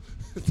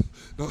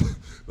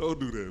 don't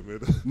do that, man.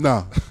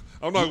 Nah,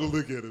 I'm not gonna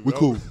look at it. we man.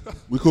 cool.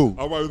 We cool.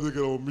 I might look at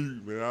it on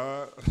mute, man. All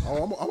right?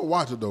 Oh, I'm gonna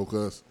watch it though,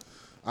 cause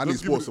I need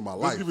Let's give sports it- in my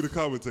Let's life. give it a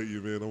commentate,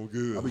 you, man. I'm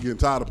good. I be getting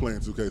tired of playing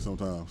 2K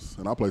sometimes,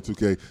 and I play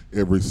 2K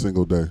every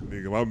single day.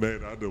 Nigga, my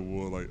man, I done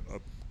won like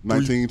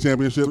 19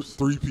 championships.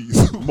 three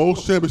piece.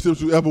 Most championships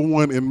you ever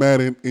won in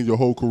Madden in your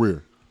whole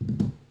career.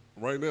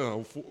 Right now,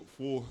 I'm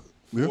four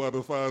Yeah. out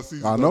of 5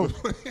 seasons. I know.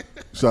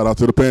 Shout out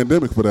to the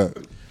pandemic for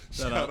that.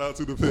 Shout out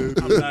to the I'm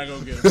pandemic. not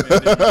gonna get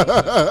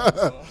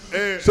offended.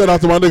 And Shout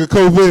out to my nigga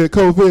COVID.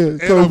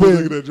 I'm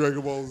looking COVID. at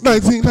Dragon Ball Z.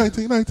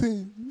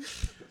 19.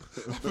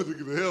 I'm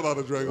looking the hell out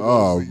of Dragon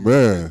Ball Oh Z.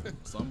 man.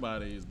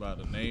 Somebody is about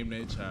to name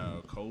their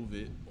child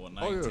COVID or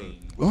Oh, yeah.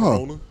 19. Oh,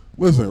 Corona.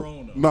 listen,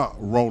 Corona. not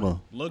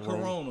Rona. Look,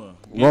 Corona.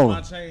 Get Rona.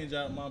 my change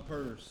out my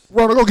purse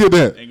Rona, go get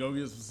that. and go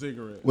get some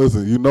cigarettes.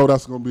 Listen, you know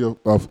that's gonna be a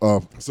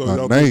So a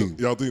y'all name. think,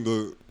 y'all think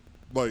the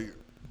like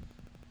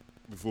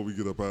before we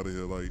get up out of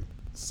here, like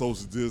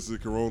social distancing,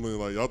 Corona,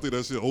 like y'all think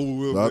that shit over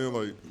with, Not- man?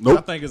 Like I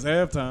Nope. think it's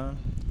halftime,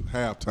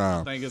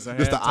 Halftime. I think it's a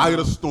It's the eye of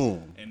the halftime.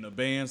 storm. and the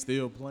band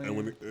still playing. and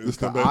when It's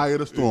the come back, eye of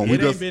the storm. it We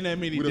ain't just been that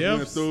many we just went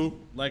deaths through.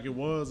 like it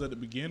was at the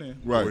beginning.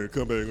 When Right. it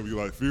come back, it's gonna be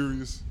like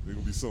Furious. It's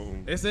gonna be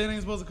something. They said it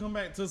ain't supposed to come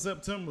back till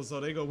September, so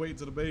they go wait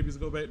till the babies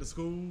go back to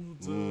school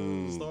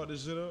to start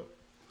this shit up.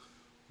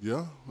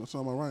 Yeah, that's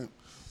all right.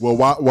 Well,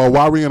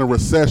 while we in a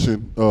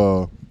recession,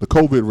 the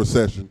COVID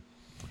recession,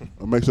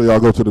 make sure y'all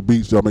go to the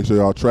beach. Y'all make sure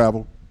y'all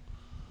travel.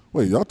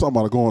 Wait, y'all talking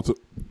about going to?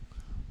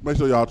 Make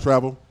sure y'all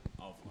travel.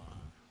 Offline.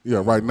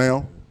 Yeah, right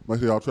now. Make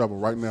sure y'all travel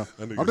right now.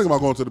 That I'm nigga thinking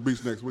about going to the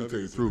beach next week. Tell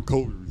you the truth.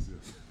 COVID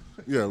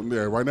recession.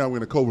 Yeah. Right now we're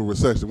in a COVID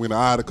recession. We're in the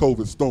eye of the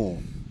COVID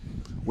storm.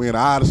 We're in the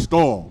eye of the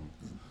storm.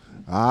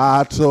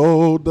 I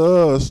told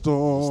the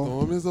storm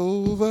Storm is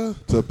over.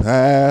 to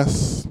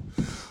pass.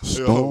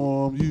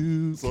 storm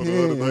you So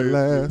the other can't night,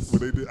 last. when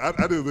they did, I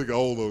didn't think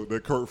all of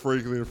that Kurt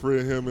Franklin and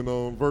Fred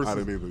Hammond verses. I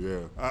didn't either.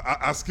 Yeah,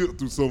 I skipped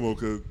through some of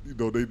them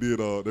because they did.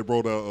 They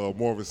brought out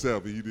Marvin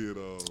Sapp. He did.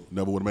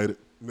 never would have made it.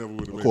 Never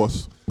would have. Of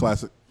course,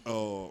 classic.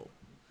 I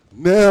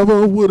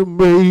Never would have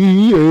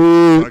made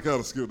it. kind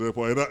of skipped that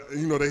part.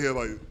 And they had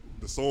like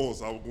the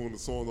songs. I was going to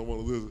songs I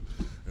want to listen.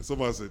 And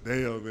somebody said,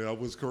 "Damn man, I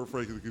wish Kurt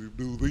Franklin could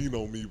do Lean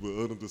on Me," but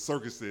under the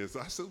circus says,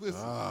 I said,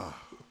 "Listen,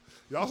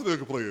 y'all still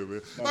can play it,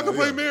 man. I can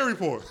play Mary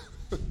part."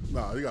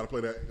 Nah, you got to play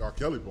that R.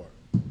 Kelly part.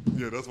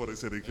 Yeah, that's what they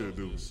said they couldn't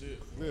do.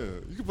 Shit. Yeah,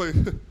 you can play.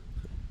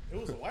 It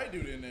was a white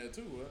dude in there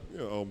too, huh?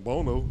 Yeah,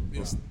 Bono.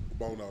 Yeah.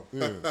 Bono.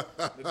 Yeah.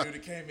 The dude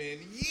that came in,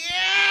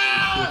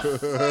 yeah!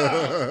 Love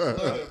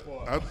that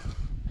part.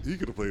 He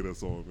could have played that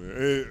song,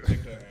 man.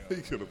 He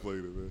could have played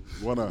it, man.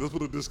 Why not? Just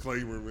put a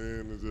disclaimer,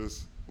 man, and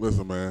just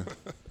Listen, man.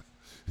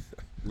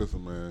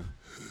 Listen, man.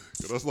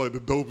 yeah, that's like the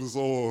dopest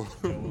song.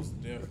 That was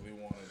definitely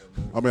one of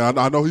the most. I mean,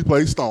 I know he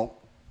played Stomp.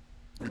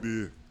 He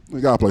did. You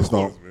got to play Of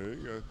course, Stomp. man.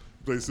 You got to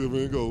play Silver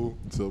and Gold.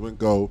 Silver and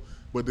gold.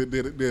 But did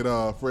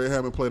Fred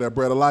Hammond play that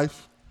Bread of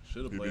Life?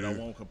 Should have He played. I did.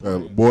 won't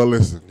complain. Boy,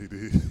 listen. He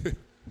did.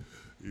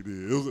 He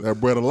did. It was That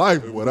Bread of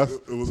Life, boy, that's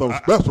something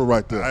special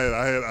right there.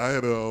 I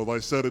had to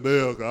like shut it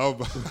down because I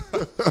was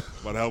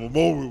about to have a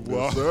moment, boy.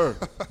 Yes, sir.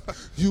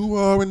 You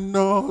are an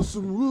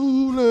awesome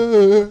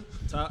ruler.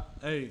 Top,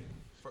 hey,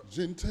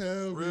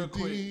 Gentile real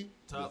quick, redeemed.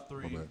 top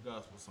 3 bad.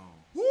 gospel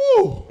songs.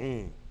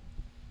 Woo!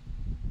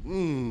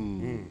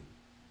 Mm.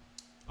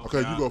 Okay,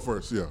 you go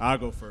first. Yeah. I'll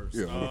go first.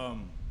 Yeah.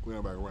 Bring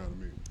it back around to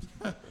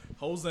me.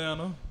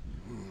 Hosanna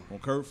on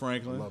Kurt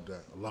Franklin. Love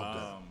that. I love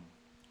that.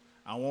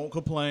 I won't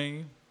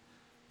complain.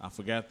 I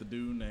forgot the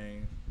dude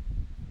name.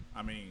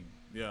 I mean,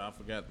 yeah, I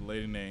forgot the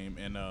lady name.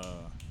 And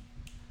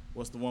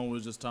what's the one we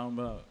was just talking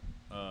about?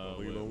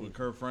 Lean on Me. With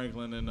Kurt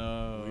Franklin and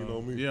Lean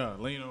on Me. Yeah,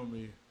 Lean on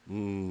Me.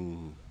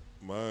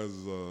 Mine's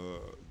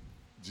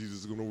Jesus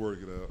is gonna work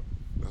it out.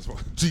 That's why.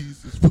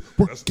 Jesus.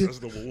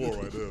 That's number 1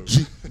 right there.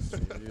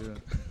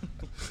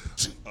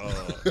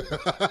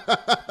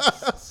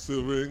 Yeah.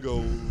 Silver and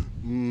Gold.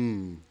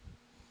 And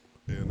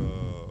man,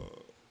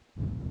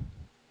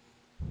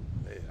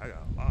 I got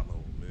a lot of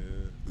them,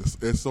 man.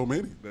 It's so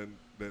many. That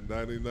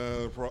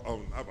 99 pro.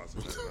 I'm about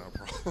to say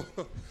 99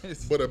 pro.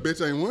 But a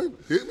bitch ain't one.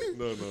 Hit me.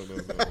 No.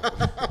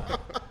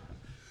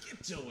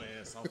 Get your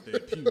ass off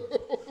that pew.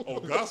 Oh,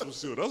 gospel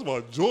shit. That's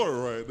my joint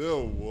right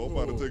there, boy. I'm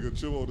about to take a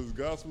chill on this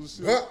gospel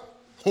shit.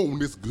 On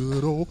this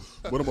good old,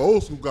 one of my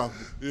old school gospel.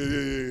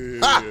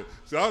 Yeah.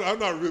 See, I'm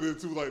not really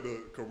into like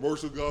the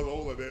commercial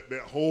gospel, like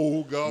that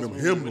whole gospel. Them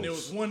hymnals. When there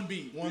was one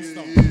beat, one Yeah,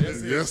 song. yeah,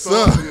 That's it. Yes,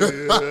 sir.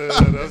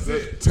 Yeah, that's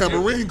it.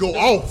 Tambourine go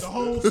off. The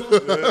whole song.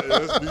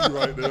 That's me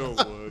right there,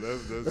 boy.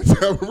 That's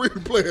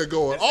Tambourine player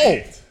going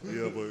off.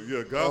 yeah, but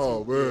yeah,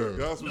 gospel. Oh, man. Yeah,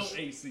 gospel. No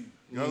AC.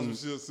 Gospel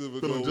shit, Silver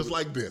Feeling Gold. just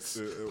like this.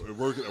 And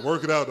work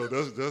it out though.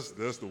 That's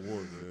the one,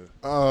 man.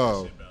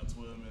 Oh, Shit, about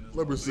 12 minutes.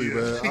 let me see,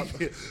 man.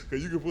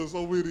 Cause you can put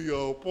so many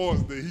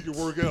parts that he can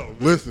work out. Man.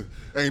 Listen,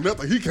 ain't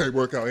nothing he can't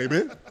work out,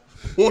 amen.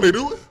 Won't they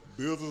do it?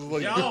 Bills is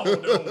like Y'all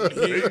don't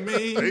hear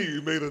me. they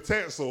made a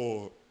tat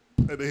song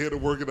and they had to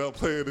work it out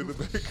playing in the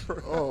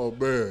background. Oh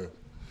man,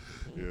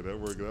 Yeah, that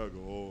working out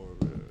go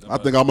hard, man. I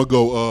think I'm gonna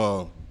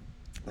go.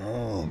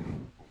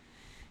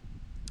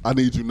 I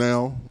Need You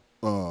Now,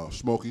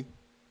 Smokey.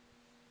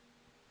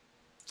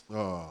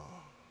 Dang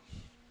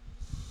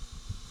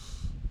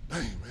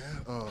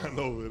man. I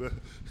know, man.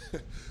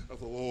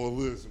 That's a long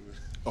list,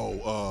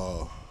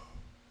 man.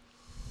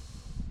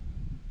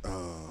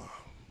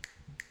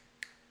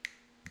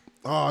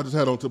 I just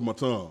had it on tip of my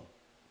tongue.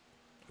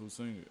 Who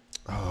sing it?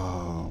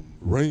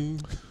 Rain.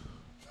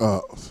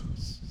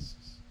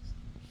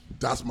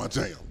 That's my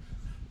jam.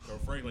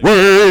 Kurt Franklin.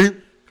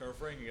 Rain, Kurt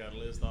Franklin got a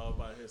list all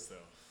by himself.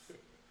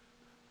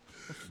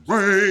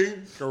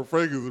 rain. Kurt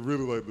Franklin is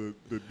really like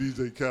the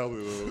DJ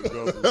Khaled of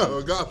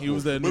gospel. Gospel. He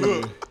was that But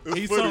nigga. look, it's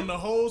He funny. sung the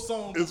whole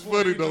song. It's before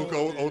funny he though,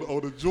 joined 'cause in.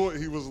 on the joint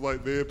he was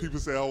like, man, people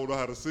say I don't know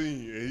how to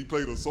sing, and he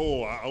played a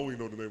song. I don't even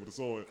know the name of the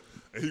song,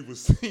 and he was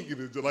singing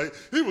it just like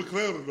he was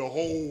clowning the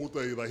whole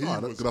thing. Like he Oh,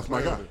 was that's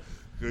my guy. clowning.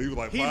 Yeah, he was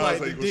like, He "Fine,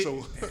 like ain't the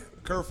gonna show."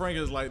 Kurt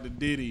Franklin is like the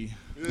Diddy.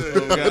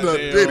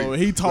 The Diddy.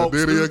 He talks The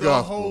Diddy through of the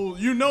gospel. whole.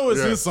 You know it's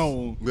Yes. his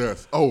song.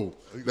 Yes. Oh,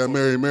 that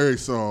Mary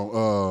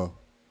song.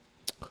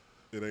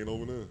 It ain't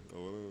over there.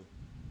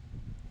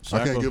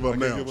 I can't give up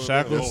now. give up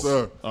Shackles? Yes,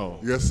 sir. Oh.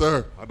 Yes,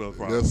 sir. I done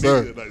cried. Yes,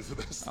 sir. Like, so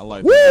that's, I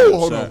like Woo! that.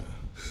 Hold Shaq. on.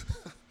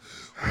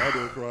 I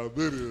done cried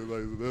video.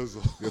 Like that's.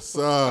 Yes,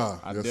 sir.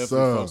 I yes, definitely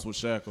sir. fucks with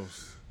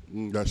Shackles.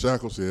 Got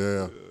shackles,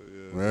 yeah.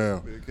 Yeah.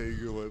 They can't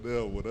give up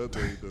that. What that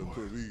thing done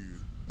put me.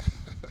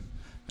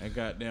 And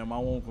goddamn, I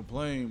won't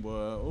complain, but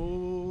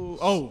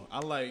oh, I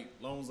like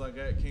Long as I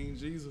Got King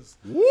Jesus.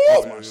 Woo!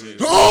 My shit.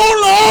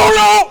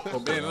 Oh, no, no.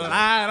 Been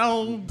lied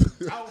on.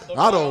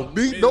 I don't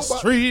need been nobody.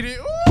 Mistreated.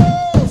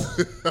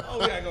 Oh,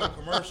 we gotta go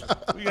commercial.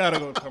 We gotta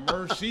go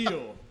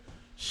commercial.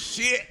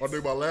 Shit. I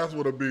think my last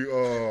one would be shit.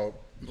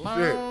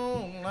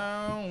 Long,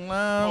 long,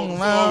 long, Oh,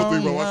 so I was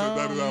thinking about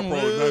watching 99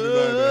 Pro,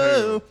 99 and a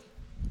half.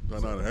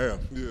 99 and a half.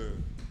 Yeah.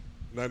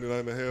 99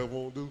 and a half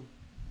won't do.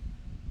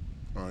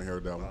 I ain't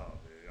heard that one. Oh,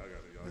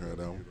 man, I heard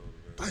that one.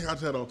 Dang, I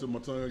just had on to my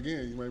tongue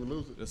again. You made me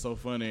lose it. It's so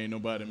funny. Ain't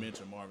nobody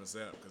mentioned Marvin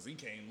Sapp because he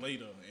came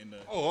later in the.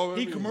 Oh, I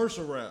he mean,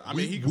 commercial rap. I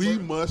mean, he We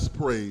commercial. must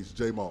praise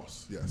J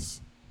Moss.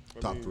 Yes. I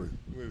Top mean, 3.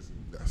 Listen.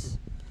 Yes.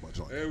 My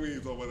joint. And we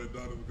ain't talking about that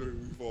Donnie McCurry.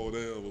 We fall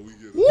down, but we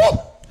get it.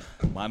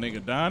 Woo! My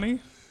nigga Donnie.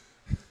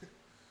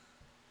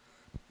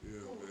 Yeah,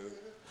 man.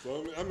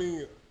 So, I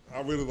mean,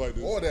 I really like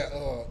this. Or that,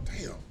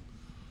 damn.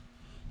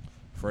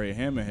 Fred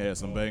Hammond had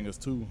some bangers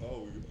too.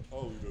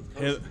 We just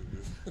cursing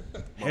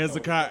this.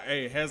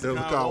 Hezekiah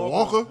Hezekiah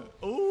Walker.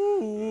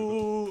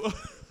 Ooh.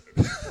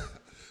 And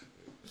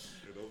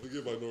don't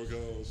forget about North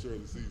Carolina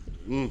Shirley Caesar.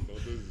 No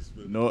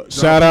disrespect. No, John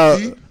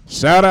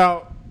shout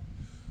out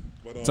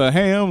But, to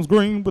hams,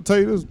 green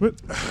potatoes. I'm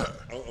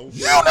You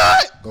glad,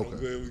 not? I'm Okay.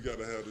 glad we got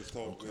to have this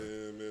talk,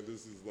 man. Man,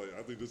 this is like,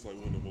 I think this is like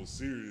one of the most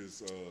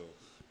serious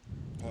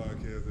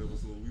podcast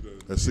episodes we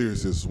done. As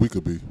serious as we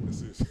could be. As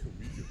serious as we could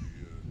be.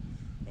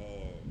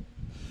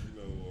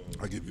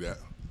 I give you that.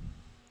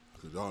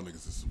 Because y'all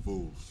niggas is some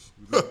fools.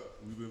 We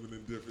living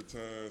in different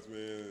times, man.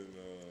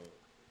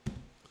 And,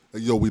 Hey,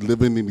 yo, we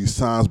living in these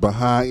signs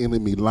behind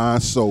enemy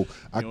lines, so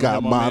I You don't got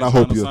have my mine. man I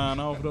hope tryna you. sign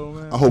off though,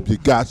 man. I hope you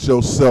got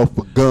yourself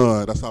a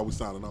gun. That's how we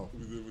signing off.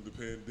 we live with the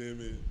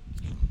pandemic.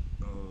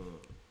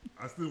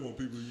 I still want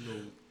people,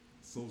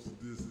 social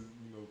distance,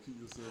 keep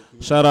yourself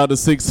clean. Shout out to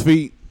 6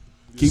 feet.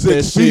 Keep 6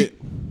 that feet.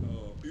 shit.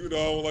 Even though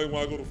I don't like when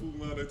I go to food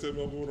line, they tell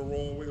me I'm going the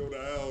wrong way on the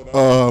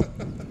aisle.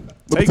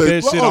 Let me Take tell you-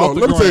 that shit hold off on,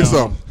 the Let me tell you ground.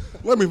 something.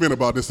 Let me vent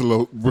about this a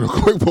little real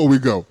quick before we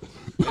go.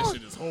 That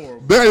shit is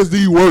horrible. That is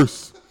the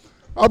worst.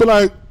 I'll be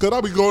like, cause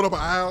I'll be going up an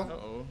aisle.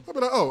 Uh-oh. I'll be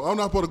like, oh, I'm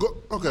not supposed to go.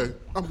 Okay,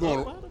 I'm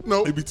going.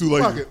 No, It be too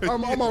late. fuck it.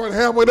 I'm already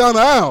halfway down the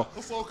aisle.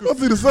 so I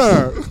see the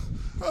sign.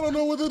 I don't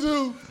know what to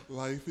do.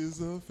 Life is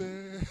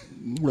unfair.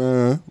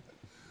 Man,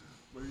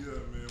 But yeah,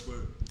 man,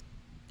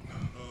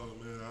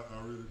 man,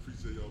 I really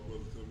appreciate y'all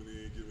brothers coming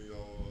in, giving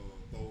y'all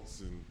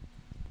thoughts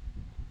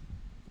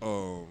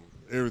and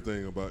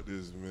everything about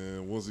this,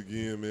 man. Once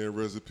again, man,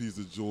 rest in peace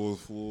to George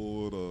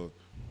Floyd.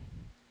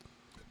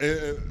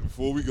 And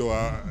before we go,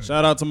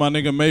 Shout out to my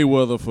nigga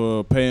Mayweather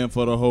for paying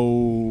for the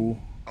whole.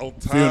 I'm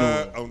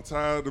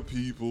tired of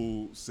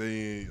people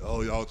saying,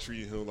 "Oh, y'all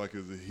treating him like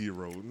he's a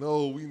hero."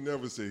 No, we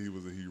never said he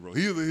was a hero.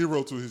 He is a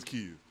hero to his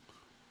kids.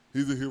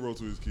 He's a hero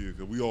to his kids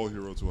because we all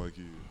hero to our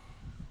kids.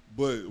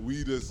 But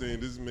we just saying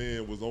this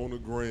man was on the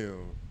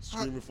ground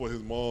screaming for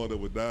his mom that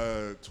would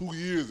die 2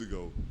 years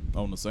ago,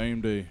 On the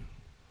same day.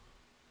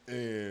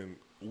 and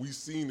we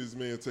seen this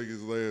man take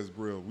his last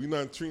breath. We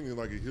not treating him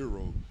like a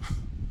hero,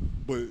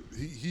 but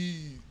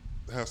he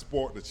has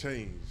sparked a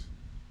change.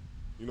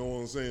 You know what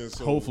I'm saying?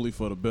 So Hopefully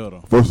for the better.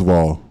 first of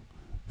all,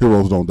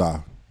 heroes don't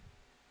die.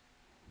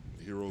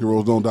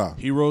 heroes Don't die.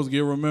 Heroes get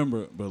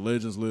remembered, but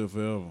legends live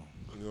forever.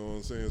 You know what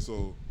I'm saying?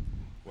 So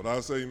what I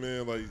say,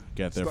 man, like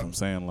Got that from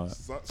Sandlot.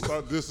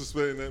 Stop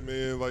disrespecting that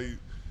man. Like,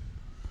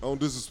 I don't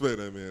disrespect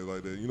that man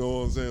like that. You know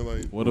what I'm saying?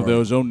 Like, What if that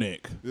was your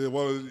neck? yeah,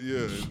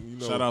 you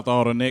know. Shout out to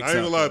all the necks. I ain't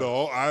gonna out lie there.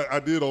 though. I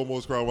did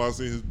almost cry when I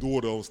seen his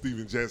daughter on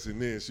Steven Jackson.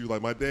 Then she was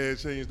like, "My dad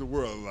changed the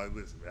world." I was like,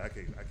 "Listen, man, I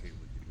can't look at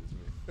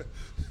this,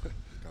 man.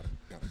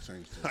 Gotta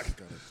change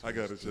this. I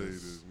gotta change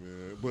this,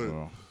 man." But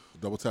Well,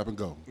 Double tap and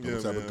go. yeah,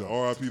 Double tap man. and go.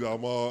 R.I.P. to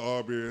Ahmaud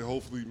Arbery.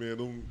 Hopefully,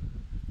 man,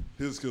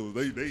 his killers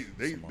they need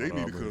to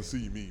Arbery. come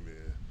see me, man.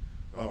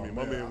 I Oh, mean,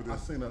 my man I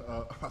was seen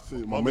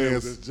my my man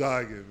man's was just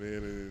jogging,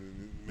 man.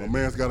 And my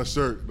man's got a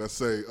shirt that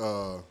say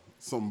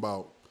something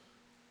about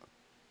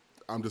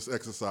I'm just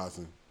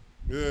exercising.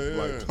 yeah.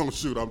 Like, don't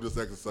shoot, I'm just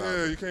exercising.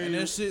 Yeah, you can't and that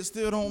even. shit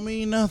still don't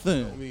mean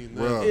nothing. I mean,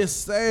 Bruh. It's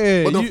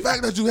sad. But the You-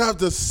 fact that you have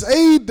to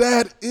say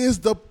that is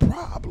the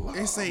problem.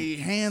 They say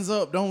hands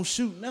up, don't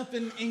shoot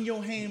nothing in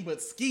your hand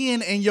but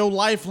skin and your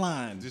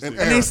lifeline. Just And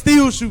air. they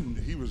still shooting.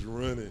 he was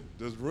running,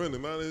 just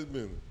running. Man, it's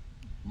been.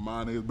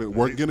 Mine has been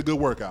getting a good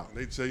workout.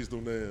 They chased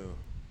him down.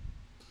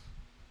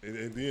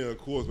 And then of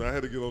course, man, I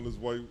had to get on this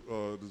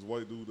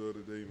white dude the other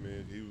day,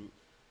 man. He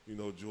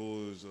was,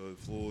 George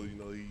Floyd.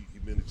 He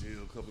been to jail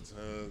a couple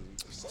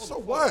times. So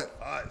what?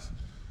 Gosh.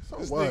 So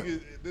this what?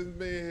 this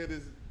man had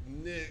his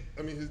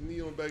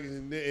knee on the back of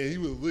his neck, and he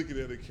was looking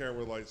at the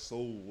camera like, so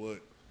what?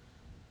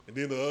 And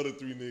then the other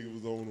 3 niggas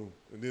was on him,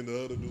 and then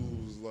the other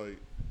dude was like,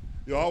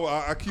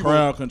 I keep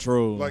Crowd on,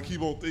 control.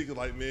 keep on thinking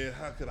like, man,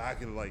 how could I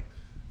like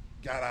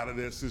got out of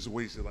that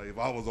situation? Like if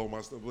I was on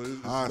my stuff, but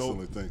it's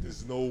Constantly thinking.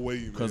 there's no way,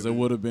 man. Because it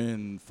would have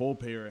been 4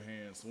 pair of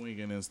hands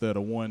swinging instead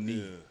of 1 knee.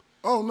 Yeah.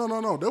 Oh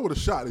no! They would have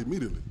shot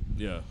immediately.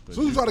 Yeah. As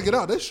soon as you try to get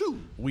out, they shoot.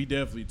 We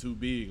definitely too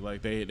big.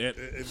 Like they And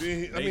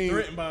then they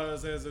threatened by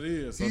us as it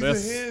is. So he's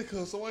that's in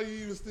handcuffs. So why you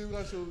even still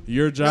got your?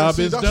 your job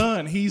See, is that's-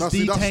 done. He's now,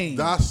 see, detained.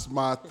 That's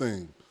my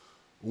thing.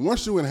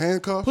 Once you in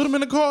handcuffs, Put him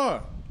in the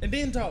car and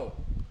then talk.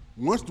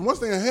 once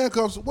they in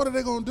handcuffs, what are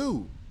they gonna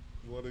do?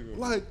 What they gonna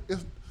Like,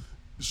 if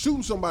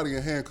shooting somebody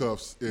in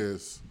handcuffs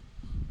is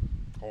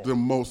Hard. the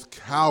most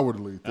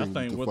cowardly I thing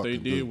think to what they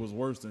fucking did do. was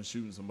worse than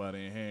shooting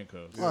somebody in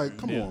handcuffs. Like,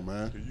 come Yeah. on,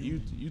 man.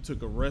 You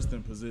took a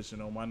resting position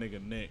on my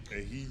nigga neck.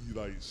 and he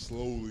like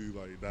slowly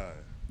like died.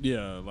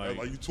 Yeah, Like,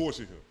 like you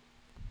tortured him.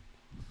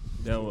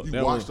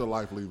 You watched a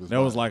life leave his That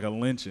body. was like a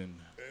lynching.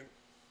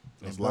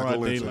 That's in like a broad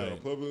lynching. daylight.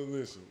 A public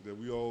lynching that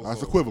we all That's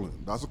saw.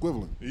 equivalent. That's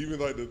equivalent. Even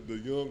like the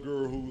young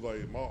girl who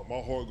like my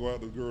heart go out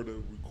to the girl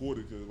that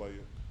recorded because like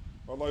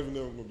my life is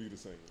never gonna be the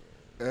same.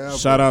 Man. Ever.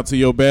 Shout out to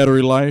your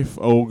battery life,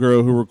 old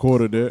girl who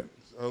recorded that.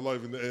 Her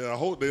life, and I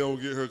hope they don't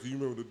get her. Cause you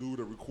remember the dude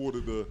that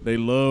recorded the They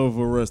love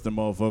arresting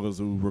motherfuckers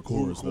who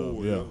record stuff.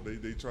 record, Yeah.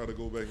 They try to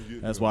go back and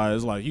get. That's them. why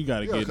it's like you got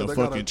to Yeah, get in 'cause the they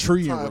gotta fucking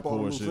tree and tie up all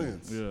record them shit.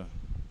 ends. Yeah. Yeah, man.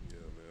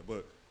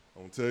 But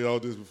I'm gonna tell y'all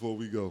this before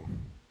we go.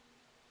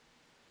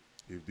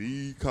 If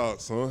these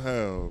cops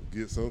somehow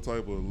get some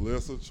type of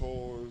lesser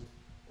charge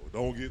or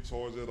don't get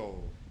charged at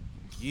all,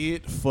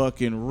 Get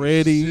fucking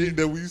ready. shit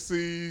that we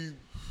see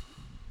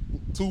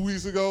 2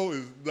 weeks ago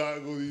is not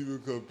gonna even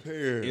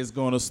compare. It's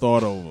gonna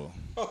start over.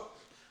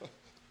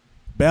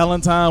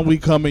 Valentine, we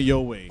coming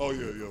your way. Oh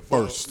yeah.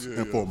 First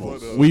and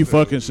foremost. Fuck the We other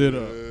fucking town. shit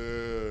up.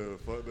 Yeah,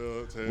 fuck the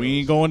other town. We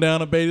ain't going down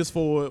to Beatties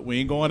Ford. We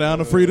ain't going down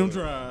to Freedom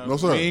Drive. No,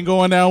 sir. We ain't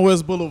going down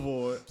West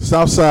Boulevard.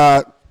 South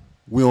Side,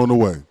 we on the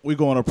way. We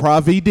going to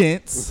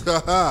Providence,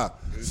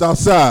 South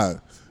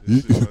Side,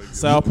 you,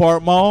 South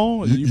Park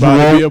Mall. You you about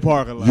to won't- be a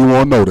parking lot. you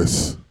won't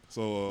notice.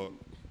 So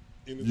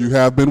You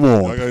have been I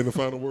warned. got any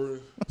final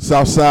words?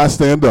 South Side,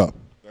 stand up.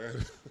 I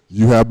got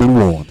You have been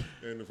warned.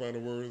 any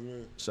final words,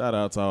 man? Shout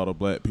out to all the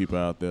black people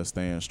out there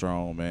staying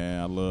strong,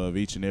 man. I love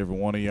each and every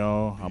one of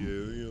y'all. Yeah,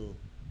 you know.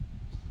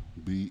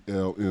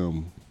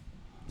 BLM.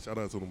 Shout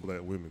out to them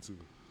black women too.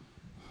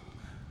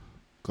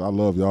 'Cause I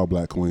love y'all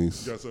black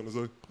queens. You got something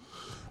to say?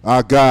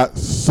 I got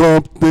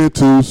something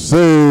to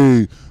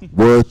say.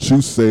 What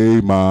you say,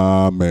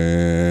 my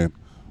man.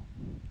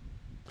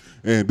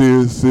 And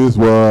this is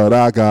what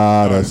I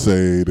gotta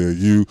say to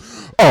you.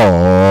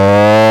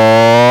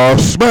 Oh,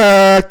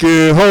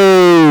 smacking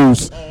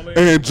hoes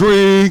and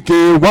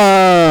drinking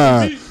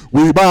wine.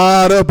 We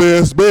buy the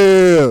best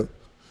beer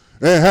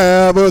and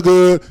have a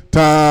good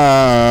time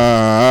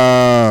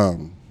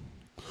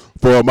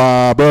for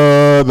my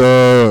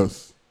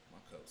brothers.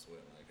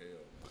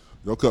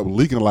 Your cup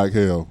leaking like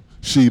hell.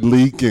 She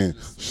leaking.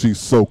 She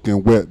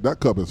soaking wet. That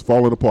cup is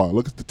falling apart.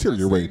 Look, it's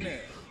deteriorating.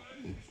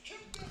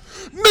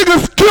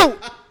 Niggas killed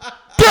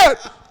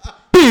that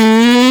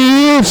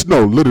bitch.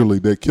 No, literally,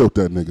 they killed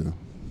that nigga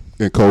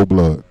in cold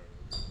blood.